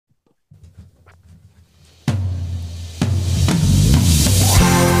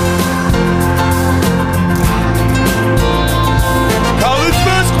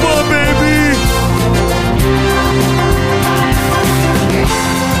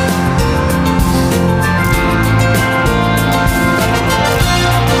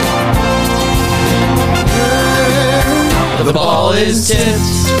ball is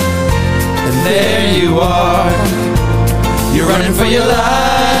tipped, and there you are. You're running for your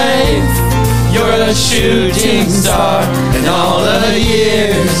life. You're a shooting star. And all the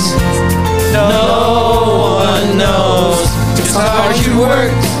years, no one knows just how hard you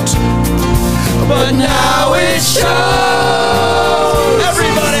worked, but now it shows.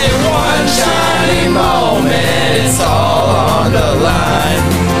 Everybody, one shining moment, it's all on the line.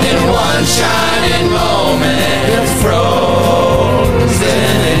 In one shining moment, it's frozen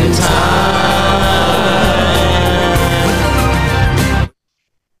in time.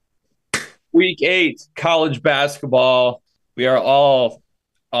 Week 8, college basketball. We are all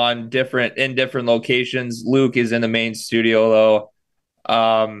in different locations. Luke is in the main studio though.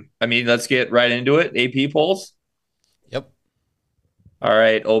 Let's get right into it. AP polls. Yep. All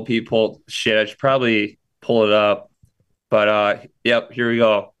right, OP poll. Shit, I should probably pull it up. But yep, here we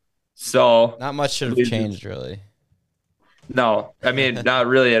go. So not much should have changed really. No, not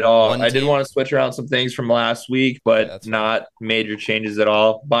really at all. I did want to switch around some things from last week, but not major changes at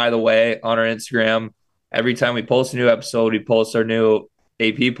all. By the way, on our Instagram, every time we post a new episode, we post our new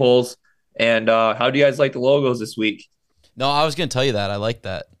AP polls. And how do you guys like the logos this week? No, I was going to tell you that. I like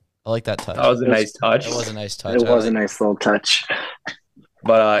that. I like that touch. That was a nice touch. It was a nice touch. It was a nice little touch.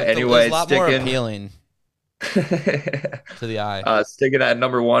 But anyway, it's a lot more appealing to the eye. Sticking at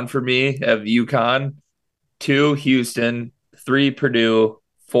number 1 for me of UConn, 2 Houston, 3 Purdue,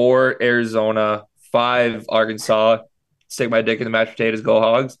 4 Arizona, 5 Arkansas. Stick my dick in the mashed potatoes, go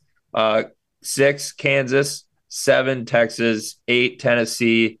Hogs. 6 Kansas, 7 Texas, 8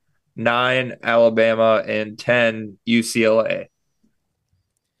 Tennessee, 9 Alabama, and 10 UCLA.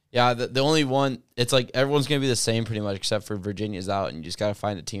 Yeah, the only one, it's like everyone's going to be the same pretty much except for Virginia's out, and you just got to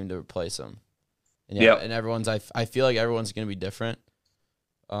find a team to replace them. And and everyone's, I feel like everyone's going to be different.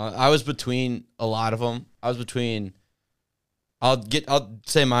 I was between a lot of them. I'll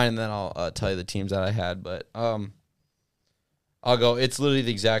say mine and then I'll tell you the teams that I had, but I'll go. It's literally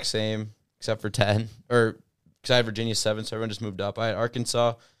the exact same except for 10, or because I had Virginia 7, so everyone just moved up. I had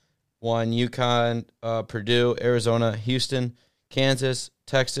Arkansas 1, UConn, Purdue, Arizona, Houston, Kansas,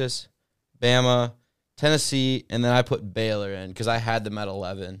 Texas, Bama, Tennessee, and then I put Baylor in because I had them at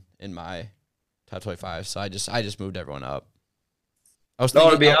 11 in my top 25. So I just moved everyone up.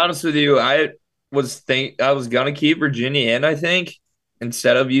 To be honest with you, I was gonna keep Virginia in, I think,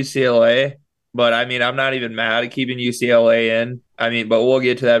 instead of UCLA. But I'm not even mad at keeping UCLA in. But we'll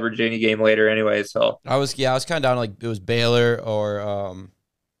get to that Virginia game later anyway. So I was kind of down like it was Baylor or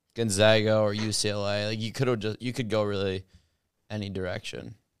Gonzaga or UCLA. Like you could go really any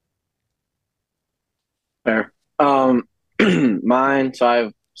direction. Fair. Mine. So I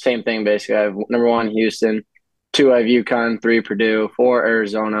have same thing basically. I have number 1 Houston, 2 I have UConn, 3 Purdue, 4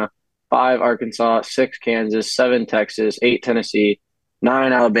 Arizona, 5 Arkansas, 6 Kansas, 7 Texas, 8 Tennessee,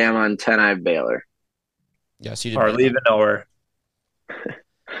 9 Alabama, and 10 I have Baylor. Yes, you did. Hardly even know her.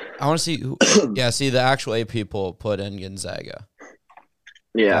 I want to see who. See the actual AP poll put in Gonzaga.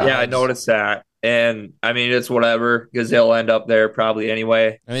 Yeah, I noticed that, and it's whatever because they'll end up there probably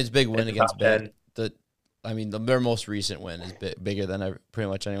anyway. It's a big win against Ben. Their most recent win is bigger than pretty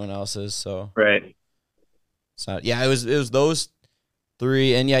much anyone else's. So right. So it was those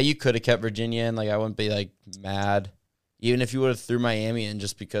 3, and you could have kept Virginia in. Like I wouldn't be like mad, even if you would have threw Miami in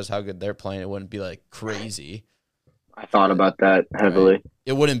just because how good they're playing. It wouldn't be like crazy. I thought about that heavily. Right.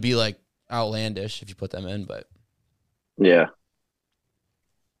 It wouldn't be like outlandish if you put them in, but yeah.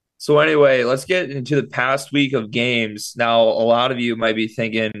 So anyway, let's get into the past week of games. Now, a lot of you might be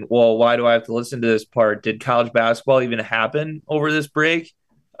thinking, well, why do I have to listen to this part? Did college basketball even happen over this break?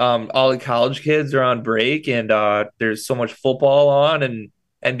 All the college kids are on break, and there's so much football on and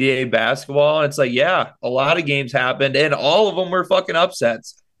NBA basketball. And it's like, yeah, a lot of games happened, and all of them were fucking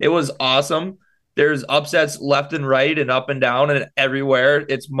upsets. It was awesome. There's upsets left and right and up and down and everywhere.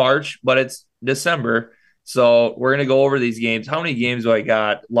 It's March, but it's December. So we're going to go over these games. How many games do I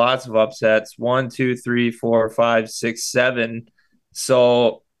got? Lots of upsets. 1, 2, 3, 4, 5, 6, 7.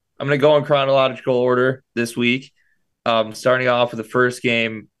 So I'm going to go in chronological order this week. Starting off with the first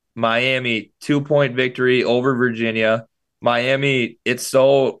game, Miami, 2-point victory over Virginia. Miami, it's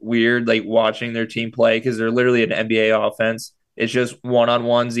so weird like watching their team play because they're literally an NBA offense. It's just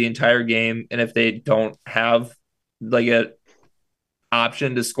one-on-ones the entire game. And if they don't have like a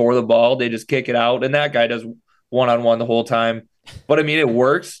option to score the ball, they just kick it out. And that guy does one-on-one the whole time. But it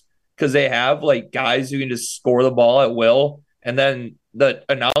works because they have like guys who can just score the ball at will. And then the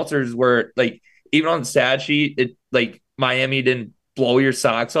announcers were like, even on the stat sheet, it like Miami didn't blow your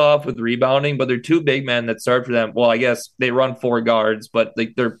socks off with rebounding, but they're 2 big men that start for them. Well, I guess they run 4 guards, but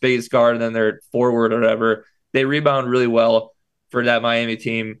like their biggest guard and then their forward or whatever, they rebound really well. for that Miami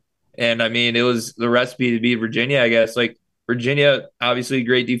team. And I mean, it was the recipe to beat Virginia, I guess. Like Virginia, obviously a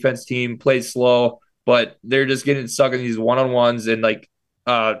great defense team, plays slow, but they're just getting stuck in these one-on-ones and like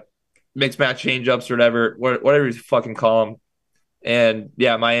mixed match change-ups or whatever you fucking call them. And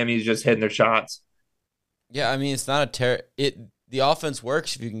yeah, Miami's just hitting their shots. Yeah, I mean, it's not a the offense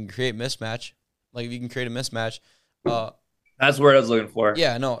works if you can create mismatch. Like if you can create a mismatch. That's what I was looking for.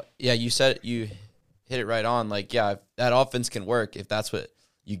 Yeah, no. Yeah, you said it, you hit it right on. Like, yeah, that offense can work if that's what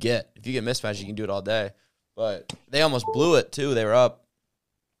you get. If you get mismatch, you can do it all day. But they almost blew it too. They were up,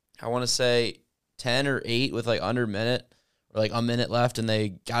 I want to say 10 or 8 with like under a minute or like a minute left, and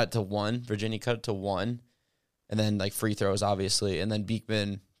they got it to 1. Virginia cut it to 1. And then, like, free throws, obviously. And then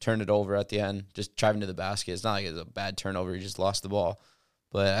Beekman turned it over at the end, just driving to the basket. It's not like it was a bad turnover. He just lost the ball.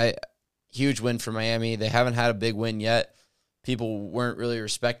 But huge win for Miami. They haven't had a big win yet. People weren't really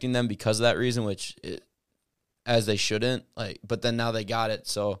respecting them because of that reason, as they shouldn't. But then now they got it,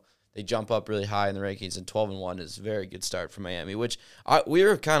 so they jump up really high in the rankings. And 12-1 is a very good start for Miami, which we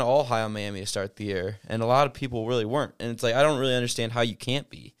were kind of all high on Miami to start the year. And a lot of people really weren't. And it's like, I don't really understand how you can't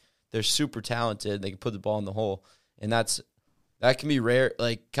be. They're super talented. They can put the ball in the hole, and that can be rare.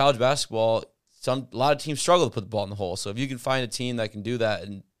 Like college basketball, a lot of teams struggle to put the ball in the hole. So if you can find a team that can do that,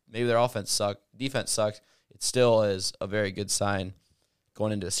 and maybe their defense sucks, it still is a very good sign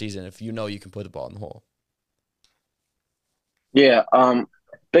going into a season if you know you can put the ball in the hole. Yeah.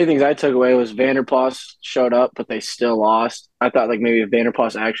 Big things I took away was Vanderplas showed up, but they still lost. I thought like maybe if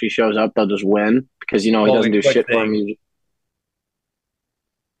Vanderplas actually shows up, they'll just win because he doesn't do shit for him.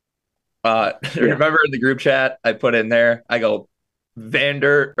 Remember in the group chat I put in there, I go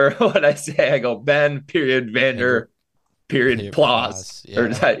Vander, or what I say, I go Ben period Vander period Plas. Yeah.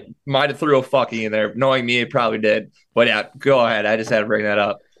 Or I might have threw a fucking in there. Knowing me, it probably did. But yeah, go ahead. I just had to bring that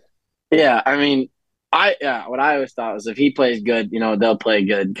up. Yeah, I mean, what I always thought was if he plays good, they'll play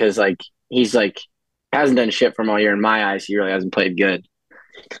good because like he's like hasn't done shit from all year. In my eyes, he really hasn't played good.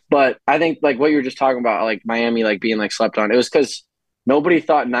 But I think like what you were just talking about, like Miami like being like slept on, it was because nobody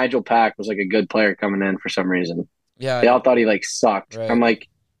thought Nigel Pack was like a good player coming in for some reason. Yeah, they all thought he like sucked. Right. I'm like,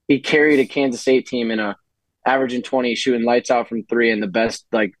 he carried a Kansas State team in a averaging 20, shooting lights out from 3 in the best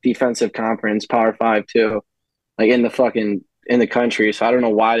like defensive conference, Power 5 too, like in the country. So I don't know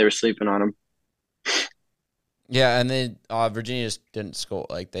why they were sleeping on him. Yeah, and then Virginia just didn't score.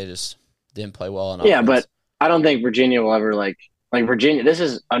 Like they just didn't play well enough. Yeah, but I don't think Virginia will ever like Virginia. This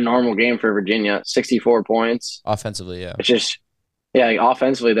is a normal game for Virginia. 64 points offensively. Yeah, it's just like,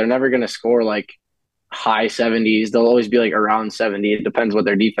 offensively they're never going to score like high 70s. They'll always be like around 70. It depends what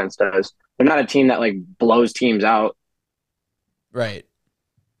their defense does. They're not a team that like blows teams out. Right.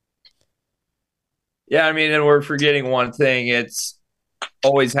 Yeah, I mean, and we're forgetting one thing. It's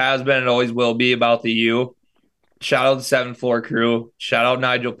always has been and always will be about the U. Shout out the 7th floor crew. Shout out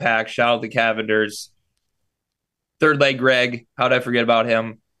Nigel Pack. Shout out the Cavenders. Third leg Greg. How'd I forget about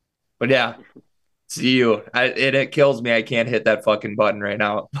him? But yeah, it's the U. It kills me. I can't hit that fucking button right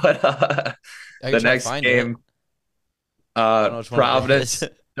now. But the next game, Providence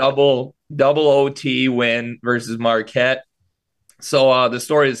double OT win versus Marquette. So the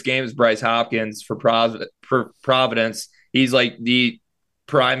story of this game is Bryce Hopkins for Providence. He's like the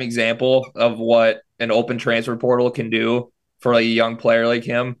prime example of what an open transfer portal can do for like a young player like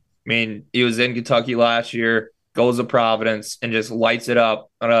him. I mean, he was in Kentucky last year, goes to Providence, and just lights it up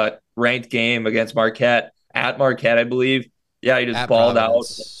on a ranked game against Marquette, at Marquette, I believe. Yeah, he just at balled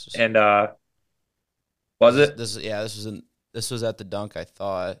Providence. Out. And was it? This was at the Dunk, I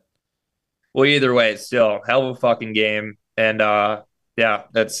thought. Well, either way, still hell of a fucking game. And yeah,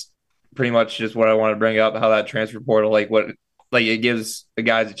 that's pretty much just what I want to bring up, how that transfer portal, it gives the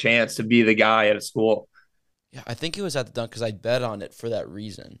guys a chance to be the guy at a school. Yeah, I think it was at the Dunk because I bet on it for that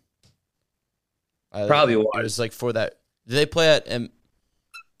reason. Probably was. It was like for that. Did they play at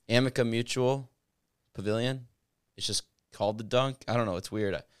Amica Mutual Pavilion? It's just called the Dunk. I don't know. It's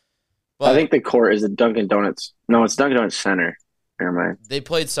weird. But I think the court is the Dunkin' Donuts. No, it's Dunkin' Donuts Center. Never mind. They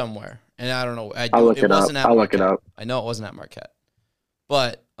played somewhere, and I don't know. I'll look it up. I'll look it up. I know it wasn't at Marquette.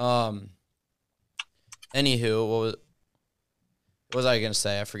 But, anywho, what was I going to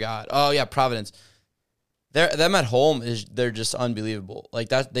say? I forgot. Oh, yeah, Providence. Them at home, they're just unbelievable. Like,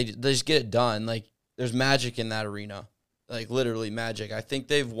 that they just get it done. Like, there's magic in that arena. Like, literally magic. I think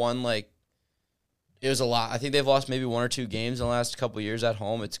they've won, it was a lot. I think they've lost maybe 1 or 2 games in the last couple of years at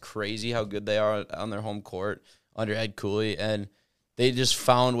home. It's crazy how good they are on their home court under Ed Cooley. And they just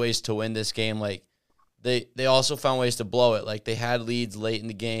found ways to win this game. Like, they also found ways to blow it. Like, they had leads late in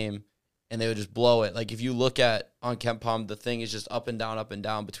the game, and they would just blow it. Like, if you look at on KenPom, the thing is just up and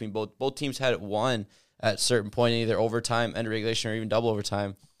down between both teams had it won at a certain point in either overtime, end of regulation, or even double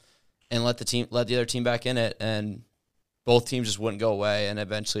overtime, and let the other team back in it, and both teams just wouldn't go away, and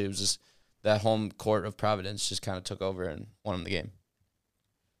eventually it was just that home court of Providence just kind of took over and won them the game.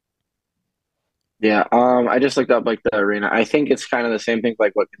 Yeah, I just looked up like the arena. I think it's kind of the same thing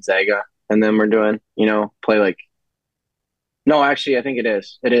like what Gonzaga and them were doing. Play like. No, actually, I think it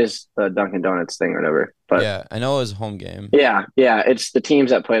is. It is the Dunkin' Donuts thing or whatever. But yeah, I know it was a home game. Yeah, it's the teams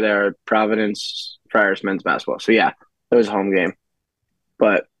that play there are Providence Friars men's basketball. So yeah, it was a home game.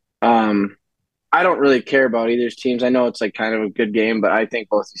 But I don't really care about either's teams. I know it's like kind of a good game, but I think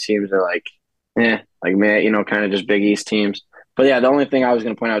both these teams are like, man, kind of just Big East teams. But yeah, the only thing I was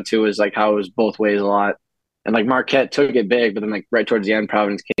going to point out too is like how it was both ways a lot. And like Marquette took it big, but then like right towards the end,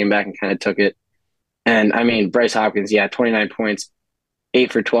 Providence came back and kind of took it. And I mean, Bryce Hopkins, 29 points,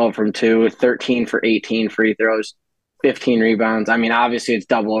 8 for 12 from 2, 13 for 18 free throws, 15 rebounds. I mean, obviously it's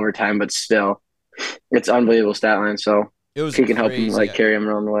double overtime, but still, it's unbelievable stat line. So if he can help him carry him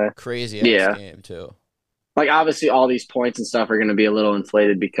around the way. Crazy game too. Like obviously all these points and stuff are going to be a little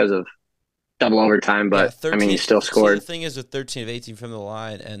inflated because of double overtime, but 13, I mean, he still scored. The thing is with 13 of 18 from the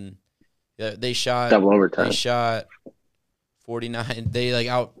line, and they shot double overtime. They shot 49. They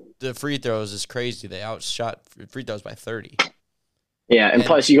the free throws is crazy. They outshot free throws by 30. Yeah, and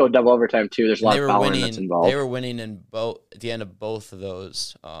plus you go double overtime too. There's a lot of fouling that's involved. They were winning at the end of both of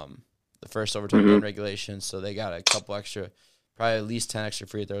those. The first overtime and regulation, so they got a couple extra, probably at least 10 extra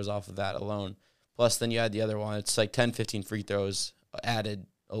free throws off of that alone. Plus, then you had the other one. It's like 10, 15 free throws added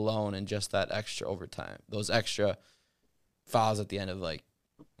alone in just that extra overtime. Those extra fouls at the end of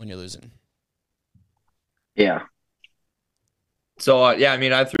when you're losing. Yeah. So, I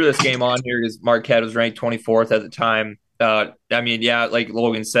mean, I threw this game on here because Marquette was ranked 24th at the time. I mean, like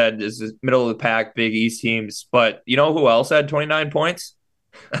Logan said, this is middle of the pack, Big East teams. But you know who else had 29 points?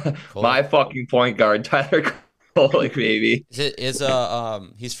 My fucking point guard, Tyler Kolek, baby.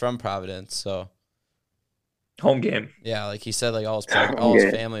 He's from Providence, so home game. Yeah, like he said, all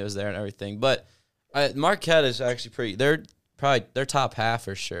his family was there and everything. But Marquette is actually pretty. They're top half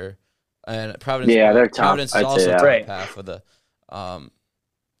for sure, and Providence. Yeah, they're top. Providence is also top half of the.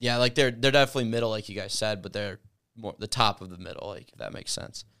 They're definitely middle, like you guys said, but they're more the top of the middle, if that makes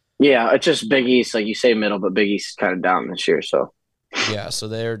sense. Yeah, it's just Big East, like you say, middle, but Big East is kind of down this year, so. Yeah, so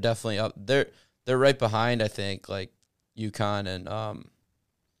they're definitely up. They're right behind, I think, UConn and I'm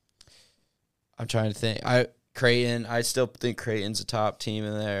trying to think. Creighton. I still think Creighton's a top team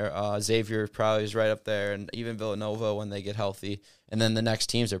in there. Xavier probably is right up there, and even Villanova when they get healthy. And then the next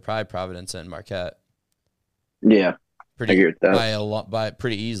teams are probably Providence and Marquette. Yeah, I agree with that. By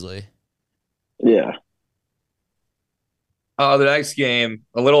pretty easily. Yeah. The next game,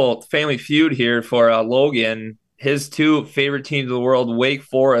 a little family feud here for Logan. His two favorite teams in the world, Wake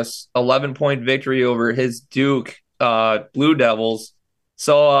Forest, 11-point victory over his Duke Blue Devils.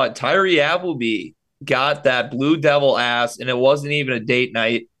 So Tyree Appleby got that Blue Devil ass, and it wasn't even a date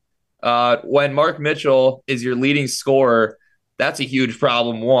night. When Mark Mitchell is your leading scorer, that's a huge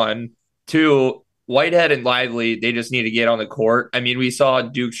problem, one. Two, Whitehead and Lively, they just need to get on the court. I mean, we saw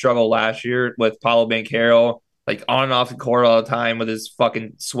Duke struggle last year with Paolo Banchero, on and off the court all the time with his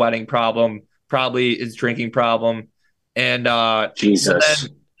fucking sweating problem, probably his drinking problem. And Jesus. Then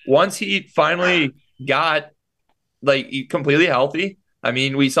once he finally got completely healthy, I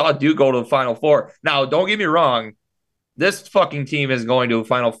mean, we saw Duke go to the Final Four. Now, don't get me wrong, this fucking team is going to a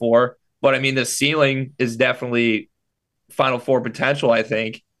Final Four, but I mean, the ceiling is definitely Final Four potential, I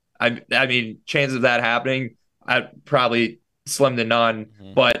think. I mean, chances of that happening, I'd probably slim to none.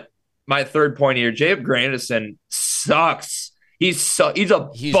 Mm-hmm. But my third point here, Jacob Grandison sucks. He's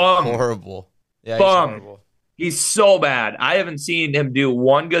bum. Horrible. Yeah, bum. He's horrible. He's so bad. I haven't seen him do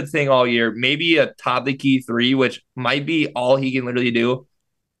one good thing all year. Maybe a top of the key three, which might be all he can literally do.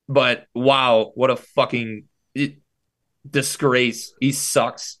 But wow, what a fucking disgrace. He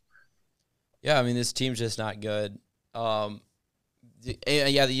sucks. Yeah, I mean, this team's just not good. You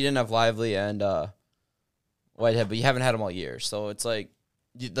didn't have Lively and Whitehead, but you haven't had them all year. So it's like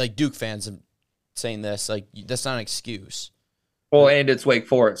Duke fans saying this, that's not an excuse. Well, and it's Wake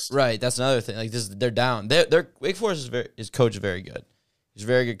Forest, right? That's another thing. They're down. Wake Forest his coach is very good. He's a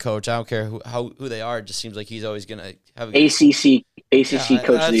very good coach. I don't care who they are. It just seems like he's always gonna have ACC coach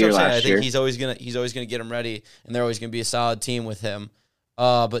of the year last year. I think he's always gonna get them ready, and they're always gonna be a solid team with him.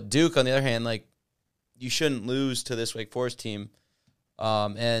 But Duke, on the other hand, you shouldn't lose to this Wake Forest team.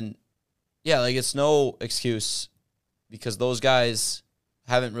 It's no excuse because those guys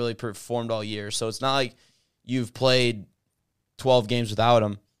haven't really performed all year. So it's not like you've played 12 games without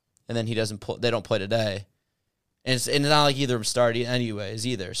him, and then they don't play today. And it's not like either of them started anyways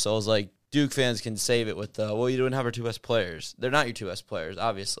either. So it's Duke fans can save it with well, you don't have our two best players. They're not your two best players,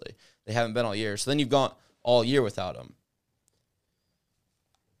 obviously. They haven't been all year. So then you've gone all year without them.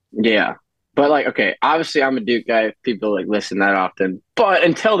 Yeah. But, like, okay, obviously I'm a Duke guy if people, like, listen that often. But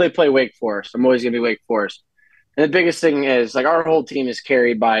until they play Wake Forest, I'm always going to be Wake Forest. And the biggest thing is, like, our whole team is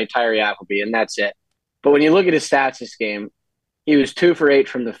carried by Tyree Appleby, and that's it. But when you look at his stats this game, he was 2 for 8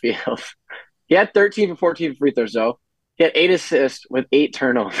 from the field. He had 13 for 14 free throws, though. He had 8 assists with 8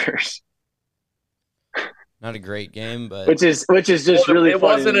 turnovers. Not a great game, but Which is just really it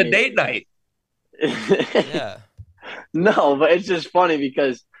funny. wasn't a date night. yeah. No, but it's just funny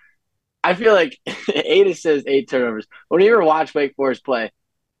because I feel like 8 assists, 8 turnovers. When you ever watch Wake Forest play,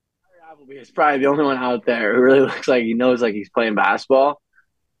 Appleby is probably the only one out there who really looks like he knows like he's playing basketball.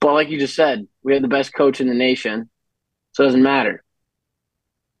 But like you just said, we have the best coach in the nation, so it doesn't matter.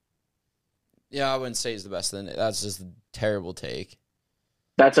 Yeah, I wouldn't say he's the best. Then that's just a terrible take.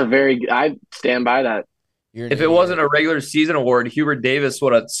 That's I stand by that. You're an If it idiot. wasn't a regular season award, Hubert Davis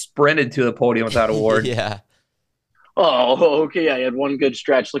would have sprinted to the podium with that award. yeah. Oh, okay. Yeah, he had one good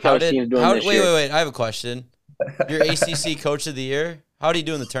stretch. Look how his team's doing this year. Wait. I have a question. Your ACC Coach of the Year. How do you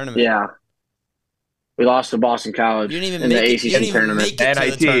do in the tournament? Yeah. We lost to Boston College You didn't even in make the it. You ACC didn't even tournament. make it to the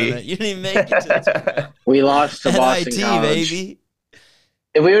NIT. tournament. You didn't even make it to the tournament. We lost to Boston NIT, College. baby.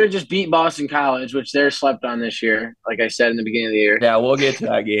 If we would have just beat Boston College, which they're slept on this year, like I said in the beginning of the year, Yeah, we'll get to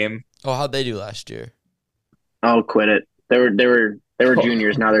that game. Oh, how'd they do last year? I'll quit it. They were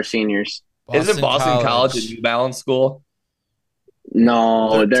juniors, now they're seniors. Isn't Boston College a New Balance school?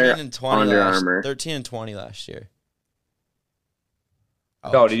 No, 13 they're and 20 Under last, Armour. 13 and 20 last year.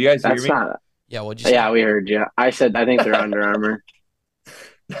 No, did you guys hear That's me? Oh, Yeah, what'd you say? Yeah, we heard you. I think they're Under Armour.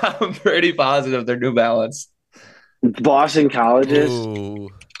 I'm pretty positive they're New Balance. Boston Colleges. Ooh.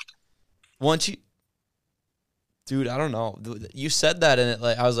 Once you, dude, I don't know. You said that and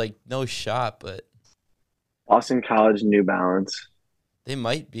it I was like, no shot, but Boston College New Balance. they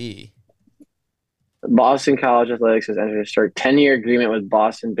might be. Boston College Athletics has entered a short 10-year agreement with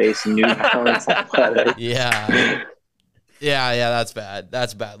Boston-based New Balance Athletics. Yeah. Yeah, that's bad.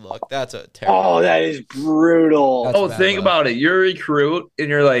 That's a bad look. That's a terrible. Oh, that is brutal. That's Oh, bad think luck. about it. You're a recruit and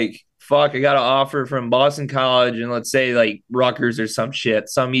you're like, fuck, I got an offer from Boston College and let's say like Rutgers or some shit,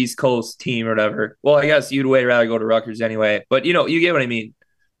 some East Coast team or whatever. Well, I guess you'd way rather go to Rutgers anyway, but you get what I mean.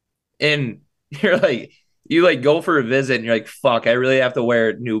 And you're like, you like go for a visit and you're like, fuck, I really have to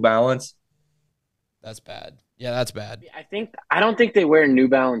wear New Balance. That's bad. Yeah, that's bad. I don't think they wear New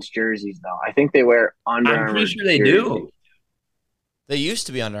Balance jerseys though. I think they wear Under I'm Armour pretty sure they jerseys. do. They used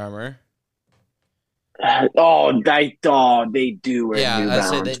to be Under Armour. They do wear Yeah, New I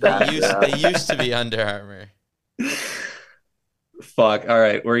say Balance. they used to be Under Armour. Fuck. All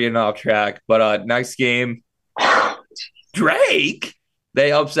right, we're getting off track. But next game, Drake.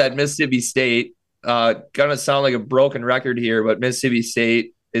 They upset Mississippi State. Gonna sound like a broken record here, but Mississippi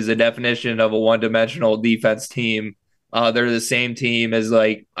State is a definition of a one-dimensional defense team. They're the same team as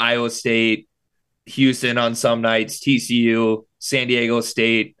like Iowa State, Houston on some nights, TCU, San Diego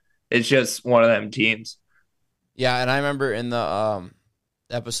State. It's just one of them teams. Yeah, and I remember in the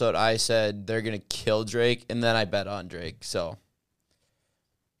episode I said they're gonna kill Drake, and then I bet on Drake. So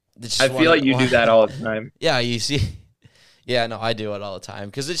it's just I feel like you do that all the time. Yeah, you see. Yeah, no, I do it all the time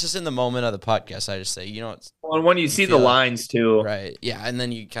because it's just in the moment of the podcast. I just say, it's Well, when you see the feel it. lines too. right. Yeah, and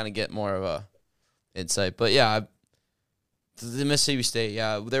then you kind of get more of a insight. But yeah, the Mississippi State.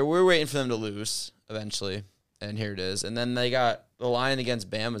 Yeah, we're waiting for them to lose eventually, and here it is. And then they got the line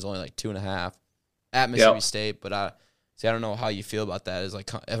against Bama is only like 2.5 at Mississippi State. But I don't know how you feel about that.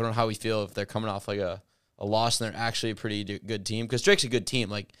 I don't know how we feel if they're coming off like a loss and they're actually a pretty good team because Drake's a good team.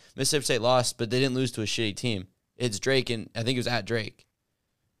 Like Mississippi State lost, but they didn't lose to a shitty team. It's Drake, and I think it was at Drake.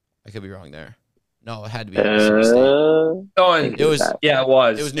 I could be wrong there. No, it had to be at Mississippi State. Oh, and It was yeah, it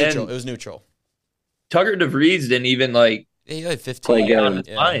was. It was neutral. And It was neutral. Tucker DeVries didn't even like He had 15. Play good. on his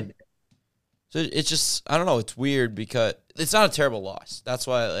Yeah. mind. So it's just I don't know. It's weird because it's not a terrible loss. That's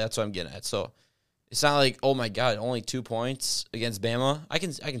what I'm getting at. So it's not like oh my god, only 2 points against Bama. I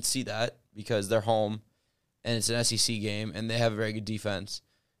can see that because they're home and it's an SEC game and they have a very good defense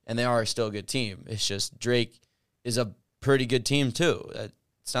and they are still a good team. It's just Drake is a pretty good team too.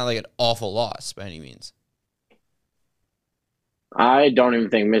 It's not like an awful loss by any means. I don't even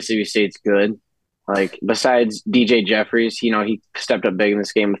think Mississippi State's good. Like besides DJ Jeffries, he stepped up big in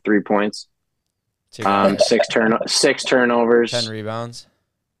this game with 3 points. 6 turnovers. 10 rebounds.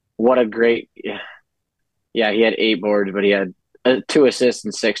 What a great yeah, he had 8 boards, but he had 2 assists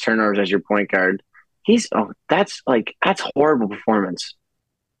and 6 turnovers as your point guard. That's horrible performance.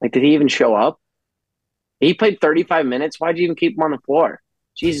 Like, did he even show up? He played 35 minutes. Why'd you even keep him on the floor?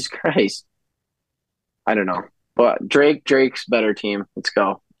 Jesus Christ. I don't know. But Drake's better team. Let's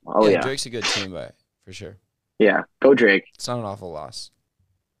go. Oh, yeah. Drake's a good team, for sure. Yeah, go Drake. It's not an awful loss.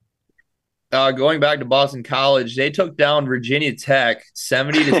 Going back to Boston College, they took down Virginia Tech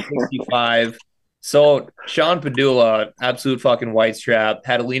 70-65. So Sean Padula, absolute fucking white strap,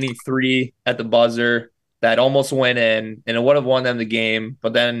 had a leaning three at the buzzer that almost went in, and it would have won them the game.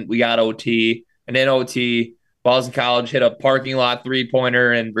 But then we got OT, and in OT, Boston College hit a parking lot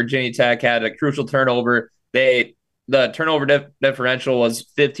three-pointer, and Virginia Tech had a crucial turnover. The turnover differential was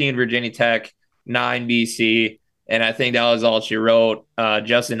 15 Virginia Tech, 9 BC. And I think that was all she wrote.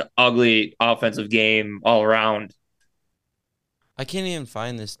 Just an ugly offensive game all around. I can't even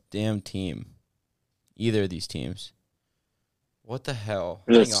find this damn team. Either of these teams. What the hell?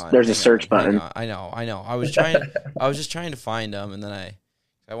 There's a search button. I know. I was just trying to find them, and then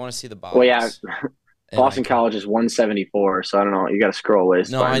I want to see the box. Well, yeah. Boston College is 174, so I don't know. You got to scroll ways.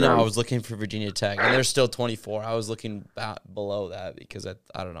 No, I know. Them. I was looking for Virginia Tech, and they're still 24. I was looking below that because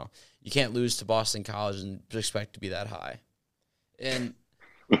I don't know. You can't lose to Boston College and expect to be that high. And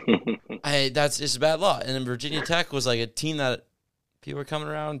that's just a bad luck. And then Virginia Tech was like a team that people are coming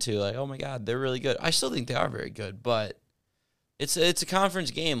around to. Like, oh, my God, they're really good. I still think they are very good, but it's a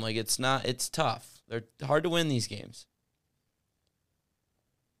conference game. Like, it's tough. They're hard to win these games.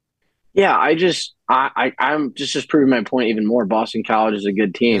 Yeah, I'm just proving my point even more. Boston College is a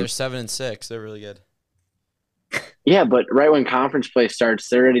good team. Yeah, they're 7-6. They're really good. Yeah, but right when conference play starts,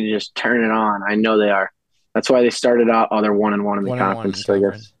 they're ready to just turn it on. I know they are. That's why they started out. Oh, they're 1-1 in the conference, I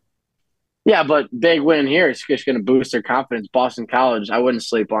guess. Yeah, but big win here. It's just going to boost their confidence. Boston College, I wouldn't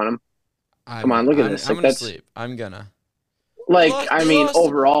sleep on them. Come on, look at this. I'm going to sleep. I'm going to.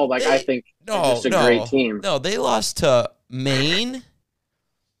 Overall, I think it's just a great team. No, they lost to Maine,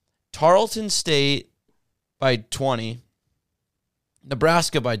 Tarleton State by 20,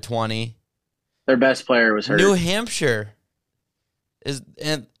 Nebraska by 20. Their best player was hurt. New Hampshire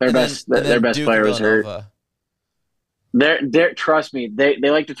their best player was hurt. They're trust me, they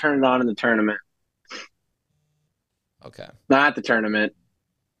like to turn it on in the tournament. Okay. Not the tournament.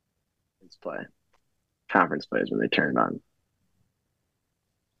 It's play. Conference plays when they turn it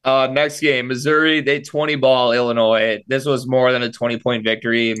on. Next game, Missouri, they 20-ball Illinois. This was more than a 20-point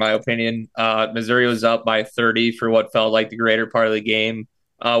victory, in my opinion. Missouri was up by 30 for what felt like the greater part of the game.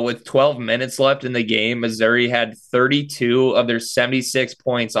 With 12 minutes left in the game, Missouri had 32 of their 76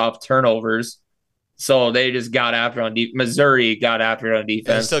 points off turnovers. So they just got after on defense. Missouri got after it on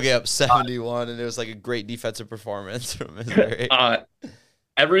defense. They still gave up 71, and it was like a great defensive performance from Missouri.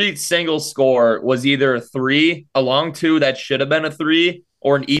 Every single score was either a three, a long two that should have been a three,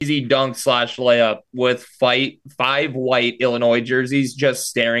 or an easy dunk / layup with 5 white Illinois jerseys just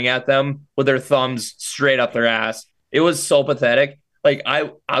staring at them with their thumbs straight up their ass. It was so pathetic. Like,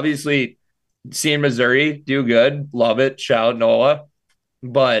 I obviously seeing Missouri do good, love it, shout Noah.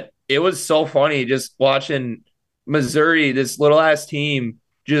 But it was so funny just watching Missouri, this little ass team,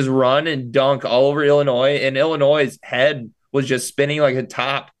 just run and dunk all over Illinois, and Illinois' head was just spinning like a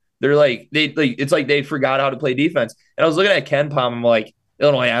top. They're like it's like they forgot how to play defense. And I was looking at KenPom, I'm like,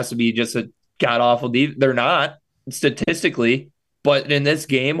 Illinois has to be just a god awful defense. They're not statistically, but in this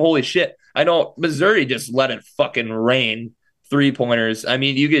game, holy shit! I know Missouri just let it fucking rain 3-pointers. I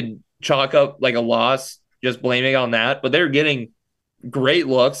mean, you could chalk up like a loss just blaming on that, but they're getting great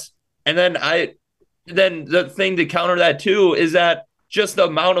looks. And then the thing to counter that too is that just the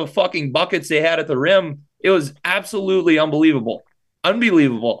amount of fucking buckets they had at the rim, it was absolutely unbelievable.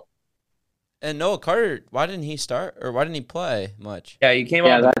 Unbelievable. And Noah Carter, why didn't he start or why didn't he play much? Yeah, he came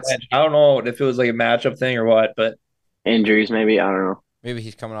off the bench. I don't know if it was like a matchup thing or what, but injuries maybe. I don't know. Maybe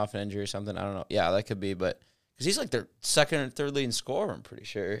he's coming off an injury or something. I don't know. Yeah, that could be, but because he's like their second or third leading scorer, I'm pretty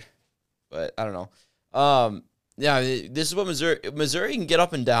sure. But I don't know. Yeah, this is what Missouri can get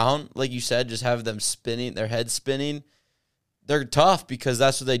up and down, like you said, just have them spinning, their heads spinning. They're tough because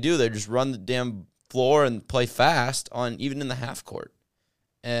that's what they do. They just run the damn floor and play fast on even in the half court.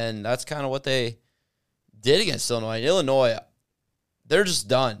 And that's kind of what they did against Illinois. Illinois, they're just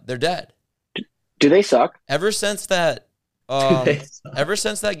done. They're dead. Do they suck? Ever since that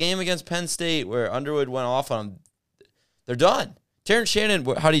game against Penn State where Underwood went off on them, they're done. Terrence Shannon,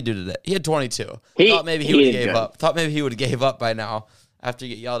 how did he do today? He had 22. Thought maybe he would have gave up. Thought maybe he would have gave up by now after he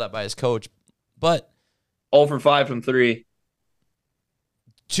get yelled at by his coach. But 0 for 5 from 3.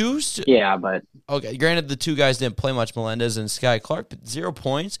 Yeah, but okay. Granted, the two guys didn't play much, Melendez and Sky Clark, but 0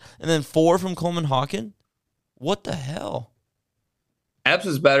 points, and then 4 from Coleman Hawken. What the hell? Epps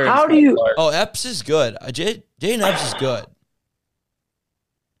is better. How do you? Oh, Epps is good. Jaden Epps is good.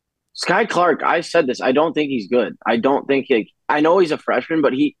 Sky Clark, I said this. I don't think he's good. I don't think I know he's a freshman,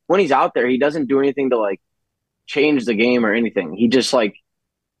 but when he's out there, he doesn't do anything to like change the game or anything. I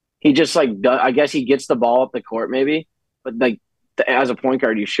guess he gets the ball up the court maybe, but like as a point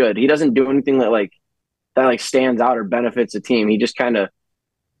guard, you should. He doesn't do anything that stands out or benefits the team. He just kind of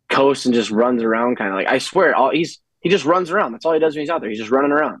coasts and just runs around, kind of like I swear, he just runs around. That's all he does when he's out there. He's just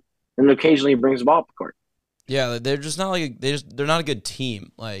running around, and occasionally he brings the ball up the court. Yeah, they're just not like they're not a good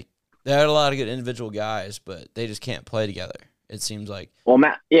team. Like they had a lot of good individual guys, but they just can't play together. It seems like. Well,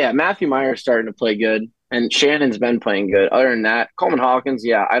 Matthew Meyer's starting to play good, and Shannon's been playing good. Other than that, Coleman Hawkins,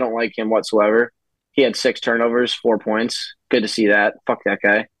 yeah, I don't like him whatsoever. He had 6 turnovers, 4 points. Good to see that. Fuck that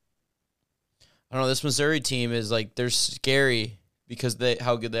guy. I don't know. This Missouri team is like they're scary because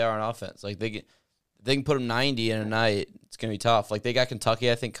how good they are on offense. Like they can put them 90 in a night. It's gonna be tough. Like they got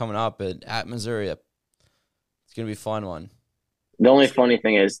Kentucky, I think, coming up at Missouri. It's gonna be a fun one. The only funny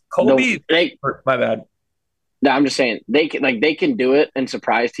thing is Kobe. My bad. No, I'm just saying they can do it and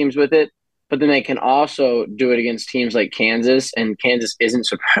surprise teams with it, but then they can also do it against teams like Kansas, and Kansas isn't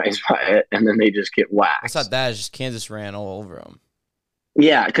surprised by it, and then they just get whacked. It's not that; it's just Kansas ran all over them.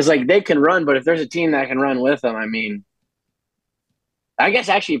 Yeah, because like they can run, but if there's a team that can run with them, I mean, I guess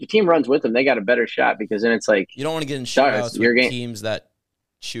actually if a team runs with them, they got a better shot because then it's like you don't want to get in shootouts with teams that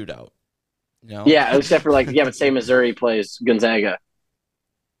shoot out. You know? Yeah, except for but say Missouri plays Gonzaga,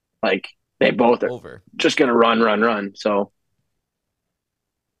 like they both are just gonna run. So,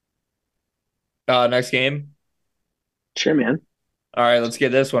 next game. Sure, man. All right, let's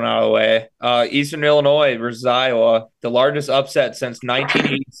get this one out of the way. Eastern Illinois versus Iowa, the largest upset since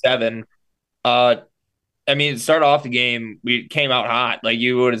 1987. Start off the game, we came out hot. Like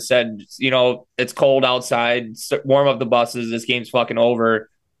you would have said, it's cold outside, warm up the buses, this game's fucking over.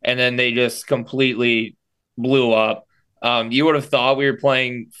 And then they just completely blew up. You would have thought we were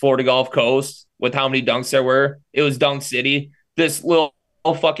playing Florida Gulf Coast with how many dunks there were. It was Dunk City. This little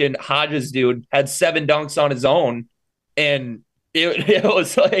fucking Hodges dude had 7 dunks on his own. And it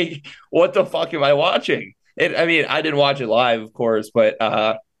was like, what the fuck am I watching? I didn't watch it live, of course, but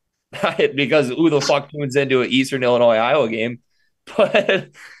because who the fuck tunes into an Eastern Illinois Iowa game?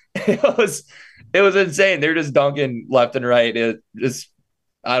 But it was insane. They're just dunking left and right.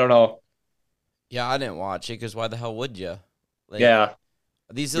 I don't know. Yeah, I didn't watch it because why the hell would you? Like, yeah,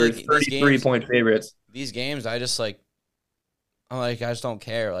 these are 33-point favorites. These games, I just I just don't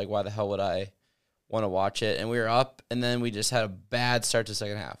care. Like, why the hell would I want to watch it? And we were up, and then we just had a bad start to the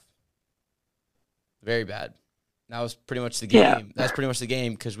second half. Very bad. That was pretty much the game. Yeah. That's pretty much the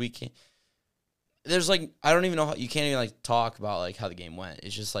game because we can't. There's I don't even know how you can't even talk about how the game went.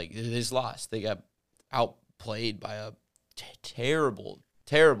 It's just they just lost. They got outplayed by a terrible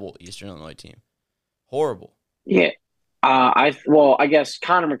Eastern Illinois team. Horrible. Yeah. I guess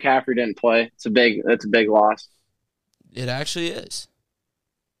Connor McCaffrey didn't play. That's a big loss. It actually is.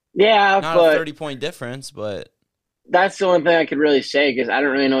 Yeah, not but a 30-point difference, but that's the only thing I could really say because I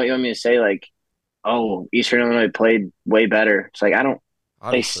don't really know what you want me to say. Eastern Illinois played way better. It's I don't.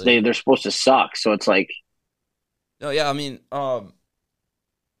 Honestly. They're supposed to suck, so it's No, yeah,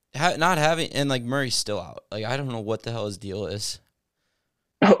 not having and Murray's still out. I don't know what the hell his deal is.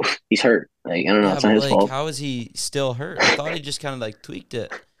 Oh, he's hurt. I don't know. Yeah, it's not his fault. How is he still hurt? I thought he just kind of tweaked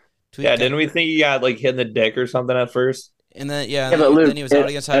it. Didn't we think he got hit in the dick or something at first? And then then he was out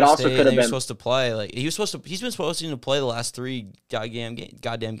against Ohio State. And he was supposed to play. He's been supposed to play the last 3 goddamn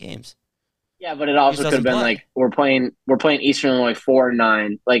games. Yeah, but it also could have been we're playing Eastern Illinois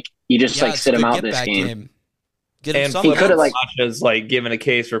 4-9. You just sit him out this game. Get him and he could have as given a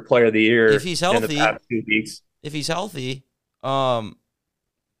case for Player of the Year if he's healthy. In the past 2 weeks. If he's healthy,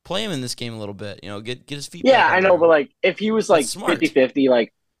 play him in this game a little bit. Get his feet. Yeah, I know, but if he was 50-50,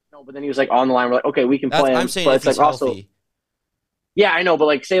 no, but then he was on the line. We're okay, we can play him. I'm saying but if he's healthy. Also, yeah, I know,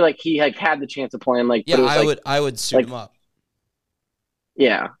 but say he had the chance of playing. I would suit him up.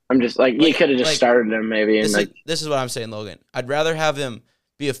 Yeah, I'm just we could have just started him maybe. This is what I'm saying, Logan. I'd rather have him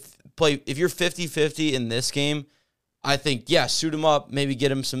play. If you're 50-50 in this game, I think suit him up, maybe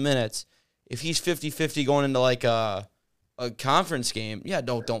get him some minutes. If he's 50-50 going into a conference game,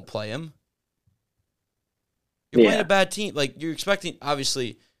 don't play him. You're playing a bad team. You're expecting,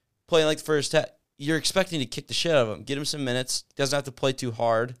 obviously, playing the first half. You're expecting to kick the shit out of him. Get him some minutes. Doesn't have to play too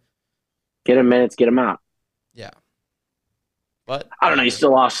hard. Get him minutes. Get him out. Yeah. But I don't know. You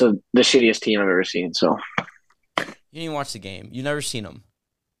still lost to the shittiest team I've ever seen. So you didn't even watch the game. You never seen them.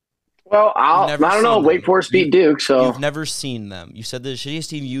 Well, I don't know. Wake Forest beat Duke, so you've never seen them. You said the shittiest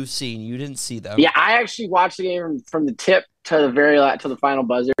team you've seen. You didn't see them. Yeah, I actually watched the game from the tip to the to the final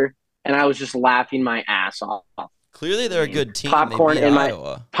buzzer, and I was just laughing my ass off. Clearly, they're a good team. Popcorn they beat in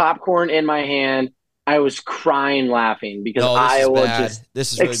Iowa. Popcorn in my hand. I was crying laughing because No, this Iowa is bad. just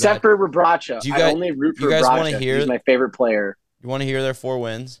This is really except bad. for Rebraca. Do you I guys- only root for you guys wanna Rebraca. hear- He's my favorite player. You want to hear their 4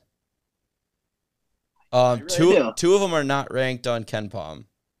 wins? really do. Two of them are not ranked on KenPom.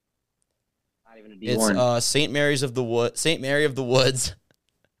 Not even a It's D1. St. Mary of the Woods.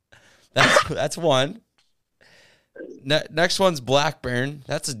 That's one. Next one's Blackburn.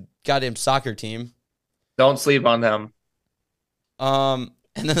 That's a goddamn soccer team. Don't sleep on them. And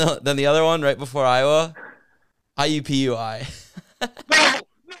then the other one right before Iowa, IUPUI.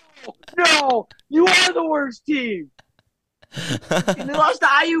 No, you are the worst team. And they lost to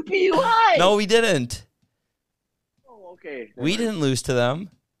IUPUI. No, we didn't. Oh, okay. We didn't lose to them.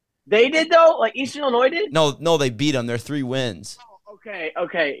 They did though. Like Eastern Illinois did. No, they beat them. They're 3 wins. Oh,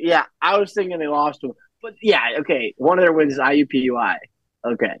 okay. Yeah, I was thinking they lost to them, but yeah, okay. One of their wins is IUPUI.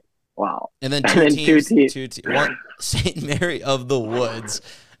 Okay. Wow. And then And two then teams. One St. Mary of the Woods,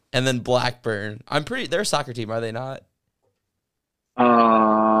 and then Blackburn. They're a soccer team, are they not?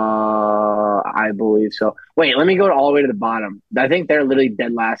 I believe so. Wait, let me go all the way to the bottom. I think they're literally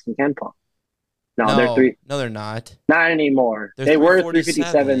dead last in KenPom. No, they're 3. No, they're not. Not anymore. They're They were 347.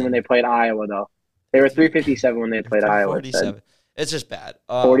 357 when they played Iowa, though. They were 357 when they played Iowa. 47. It's just bad.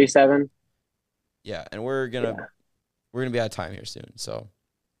 47. Yeah, and we're gonna be out of time here soon. So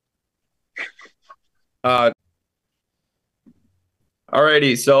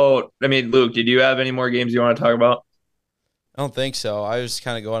Alrighty. So, I mean, Luke, did you have any more games you want to talk about? I don't think so. I was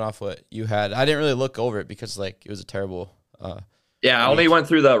kind of going off what you had. I didn't really look over it because it was a terrible. Yeah, I only went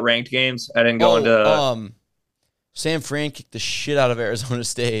through the ranked games. I didn't go into. San Fran kicked the shit out of Arizona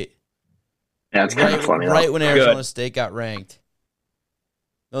State. Yeah, it's kind of funny. Right when Arizona State got ranked.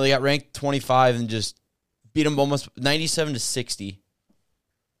 No, they got ranked 25 and just beat them almost 97-60.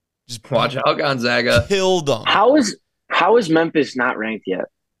 Just Watch out, Gonzaga. killed them. How is Memphis not ranked yet?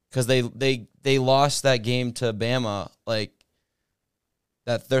 Because they lost that game to Bama. I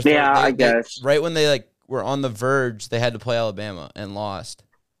guess. Right when they were on the verge, they had to play Alabama and lost.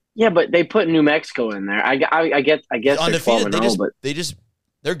 Yeah, but they put New Mexico in there. I guess they're 12-0, but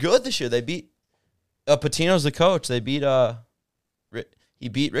They're good this year. They beat Pitino's the coach. They beat he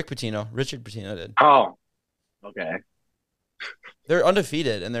beat Richard Pitino did. oh, okay. They're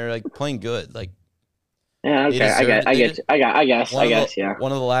undefeated and they're playing good. Yeah, They okay. deserve it. I guess. Yeah.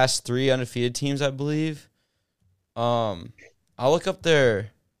 One of the last 3 undefeated teams, I believe. I'll look up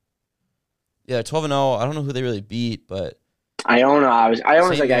their. Yeah, 12-0. I don't know who they really beat, but Iona's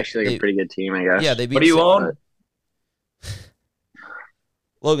actually they- a pretty good team, I guess. yeah, they beat. What do you own?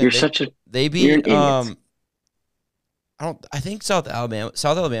 Logan, they you're beat. an idiot. I think South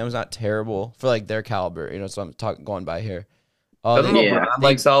Alabama's not terrible for their caliber. So I'm going by here. Doesn't Yeah. LeBron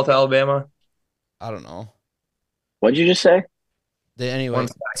like South Alabama? I don't know. What'd you just say? Anyway, One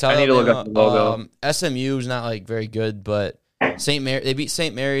sec. South I need to look Alabama, up the logo. SMU is not very good, but they beat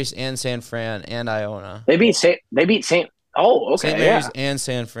St. Mary's and San Fran and Iona. They beat Saint. Oh, okay. St. Mary's and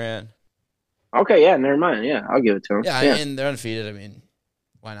San Fran. Okay, yeah, never mind. Yeah, I'll give it to them. Yeah, yeah. and they're undefeated. I mean,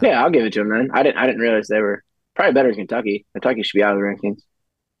 why not? Yeah, I'll give it to them then. I didn't realize they were probably better than Kentucky. Kentucky should be out of the rankings.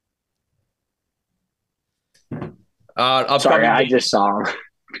 Sorry, I just saw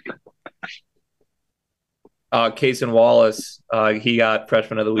them. Case and Wallace, he got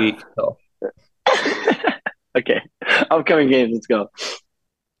freshman of the week. So. Okay, upcoming games. Let's go.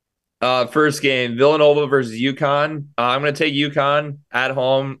 First game, Villanova versus UConn. I'm going to take UConn at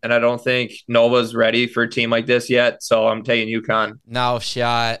home, and I don't think Nova's ready for a team like this yet, so I'm taking UConn. No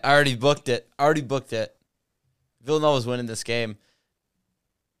shot. I already booked it. Villanova's winning this game.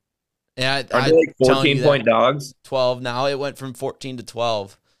 Yeah, Are they 14-point dogs? 12 now. It went from 14 to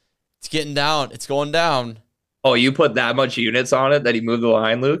 12. It's getting down. It's going down. Oh, you put that much units on it that he moved the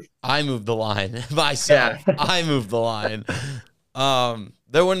line, Luke? I moved the line myself. Yeah. I moved the line.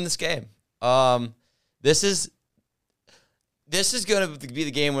 They're winning this game. This is going to be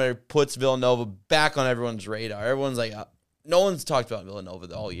the game where it puts Villanova back on everyone's radar. Everyone's no one's talked about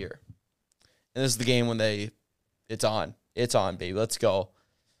Villanova all year. And this is the game when it's on. It's on, baby. Let's go.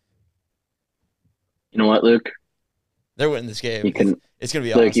 You know what, Luke? They're winning this game. It's going to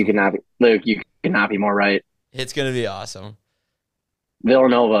be Luke, awesome. you cannot be more right. It's going to be awesome.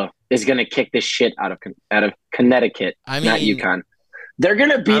 Villanova is going to kick the shit out of Connecticut, not UConn. They're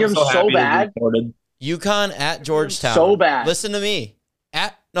going to beat them so bad. UConn at Georgetown. So bad. Listen to me.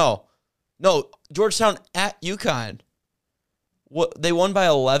 Georgetown at UConn. What they won by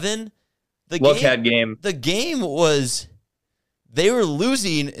 11. Look-ahead game. The game was they were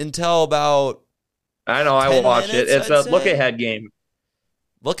losing until about. I know. I watched it. It's I'd a say. look-ahead game.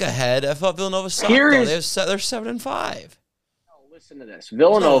 Look ahead. I thought Villanova sucked. Here Though. is- They're 7-5. Listen to this.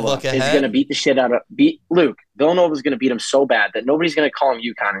 Villanova look is ahead. going to beat the shit out of Luke. Villanova is going to beat them so bad that nobody's going to call them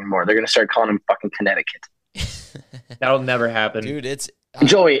UConn anymore. They're going to start calling them fucking Connecticut. That'll never happen. Dude, it's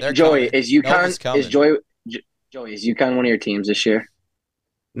Joey, they're Joey, coming. is Nova's UConn coming. Joey, is UConn one of your teams this year?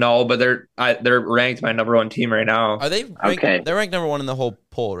 No, but they're ranked my number one team right now. Are they ranked, Okay. They're ranked number 1 in the whole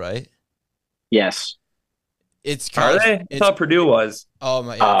poll, right? Yes. It's Are college. they? I thought Purdue was. Oh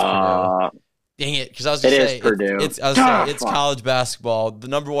my! Yeah, it's Purdue. Dang it! Because I was just It is saying, Purdue. It's Fuck. college basketball. The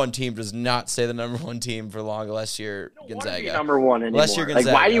number 1 team does not stay the number 1 team for long unless you're You don't wanna be Gonzaga. number one anymore. Unless you're Like, why do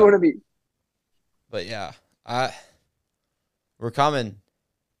Gonzaga. you want to be? But yeah, we're coming.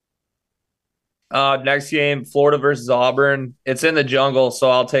 Next game, Florida versus Auburn. It's in the jungle, so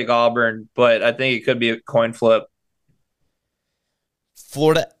I'll take Auburn, but I think it could be a coin flip.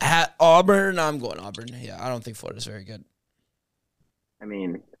 Florida at Auburn. I'm going Auburn. Yeah, I don't think Florida's very good. I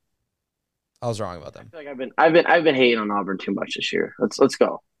mean, I was wrong about I them. feel like I've been hating on Auburn too much this year. Let's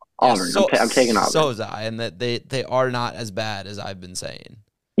go. Auburn. Yeah, I'm taking Auburn. So is I, and that they are not as bad as I've been saying.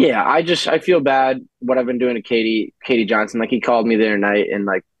 Yeah, I feel bad what I've been doing to Katie Johnson. Like, he called me the other night and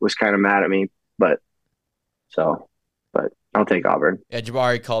like was kind of mad at me, but I'll take Auburn. Yeah,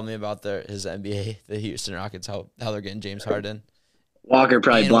 Jabari called me about his NBA, the Houston Rockets, how they're getting James Harden. Walker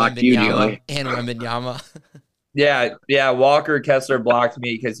probably And blocked you, Wembanyama. Joey. And Wembanyama. Yeah. Walker Kessler blocked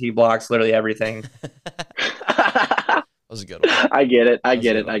me because he blocks literally everything. That was a good one. I get it. I That's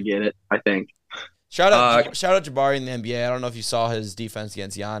get a it. good one. I get it. I think. Shout out Jabari in the NBA. I don't know if you saw his defense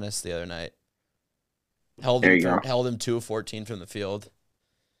against Giannis the other night. Held There him you go. held him 2 of 14 from the field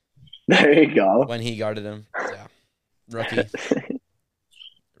There you go. when he guarded him. Yeah. Rookie.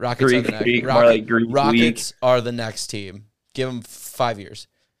 Rockets Greek are the week, next. more like Greek Rockets are the next team. Give them 5 years.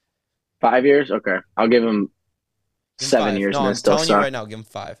 5 years? Okay. I'll give him Give 'em 7 5. years No, and I'm then still telling you suck. right now, give them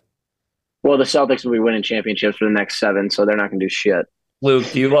 5. Well, the Celtics will be winning championships for the next 7, so they're not going to do shit. Luke,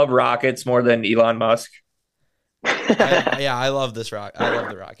 do you love Rockets more than Elon Musk? I love this rock. I love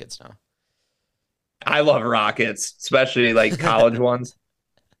the Rockets now. I love Rockets, especially like college ones.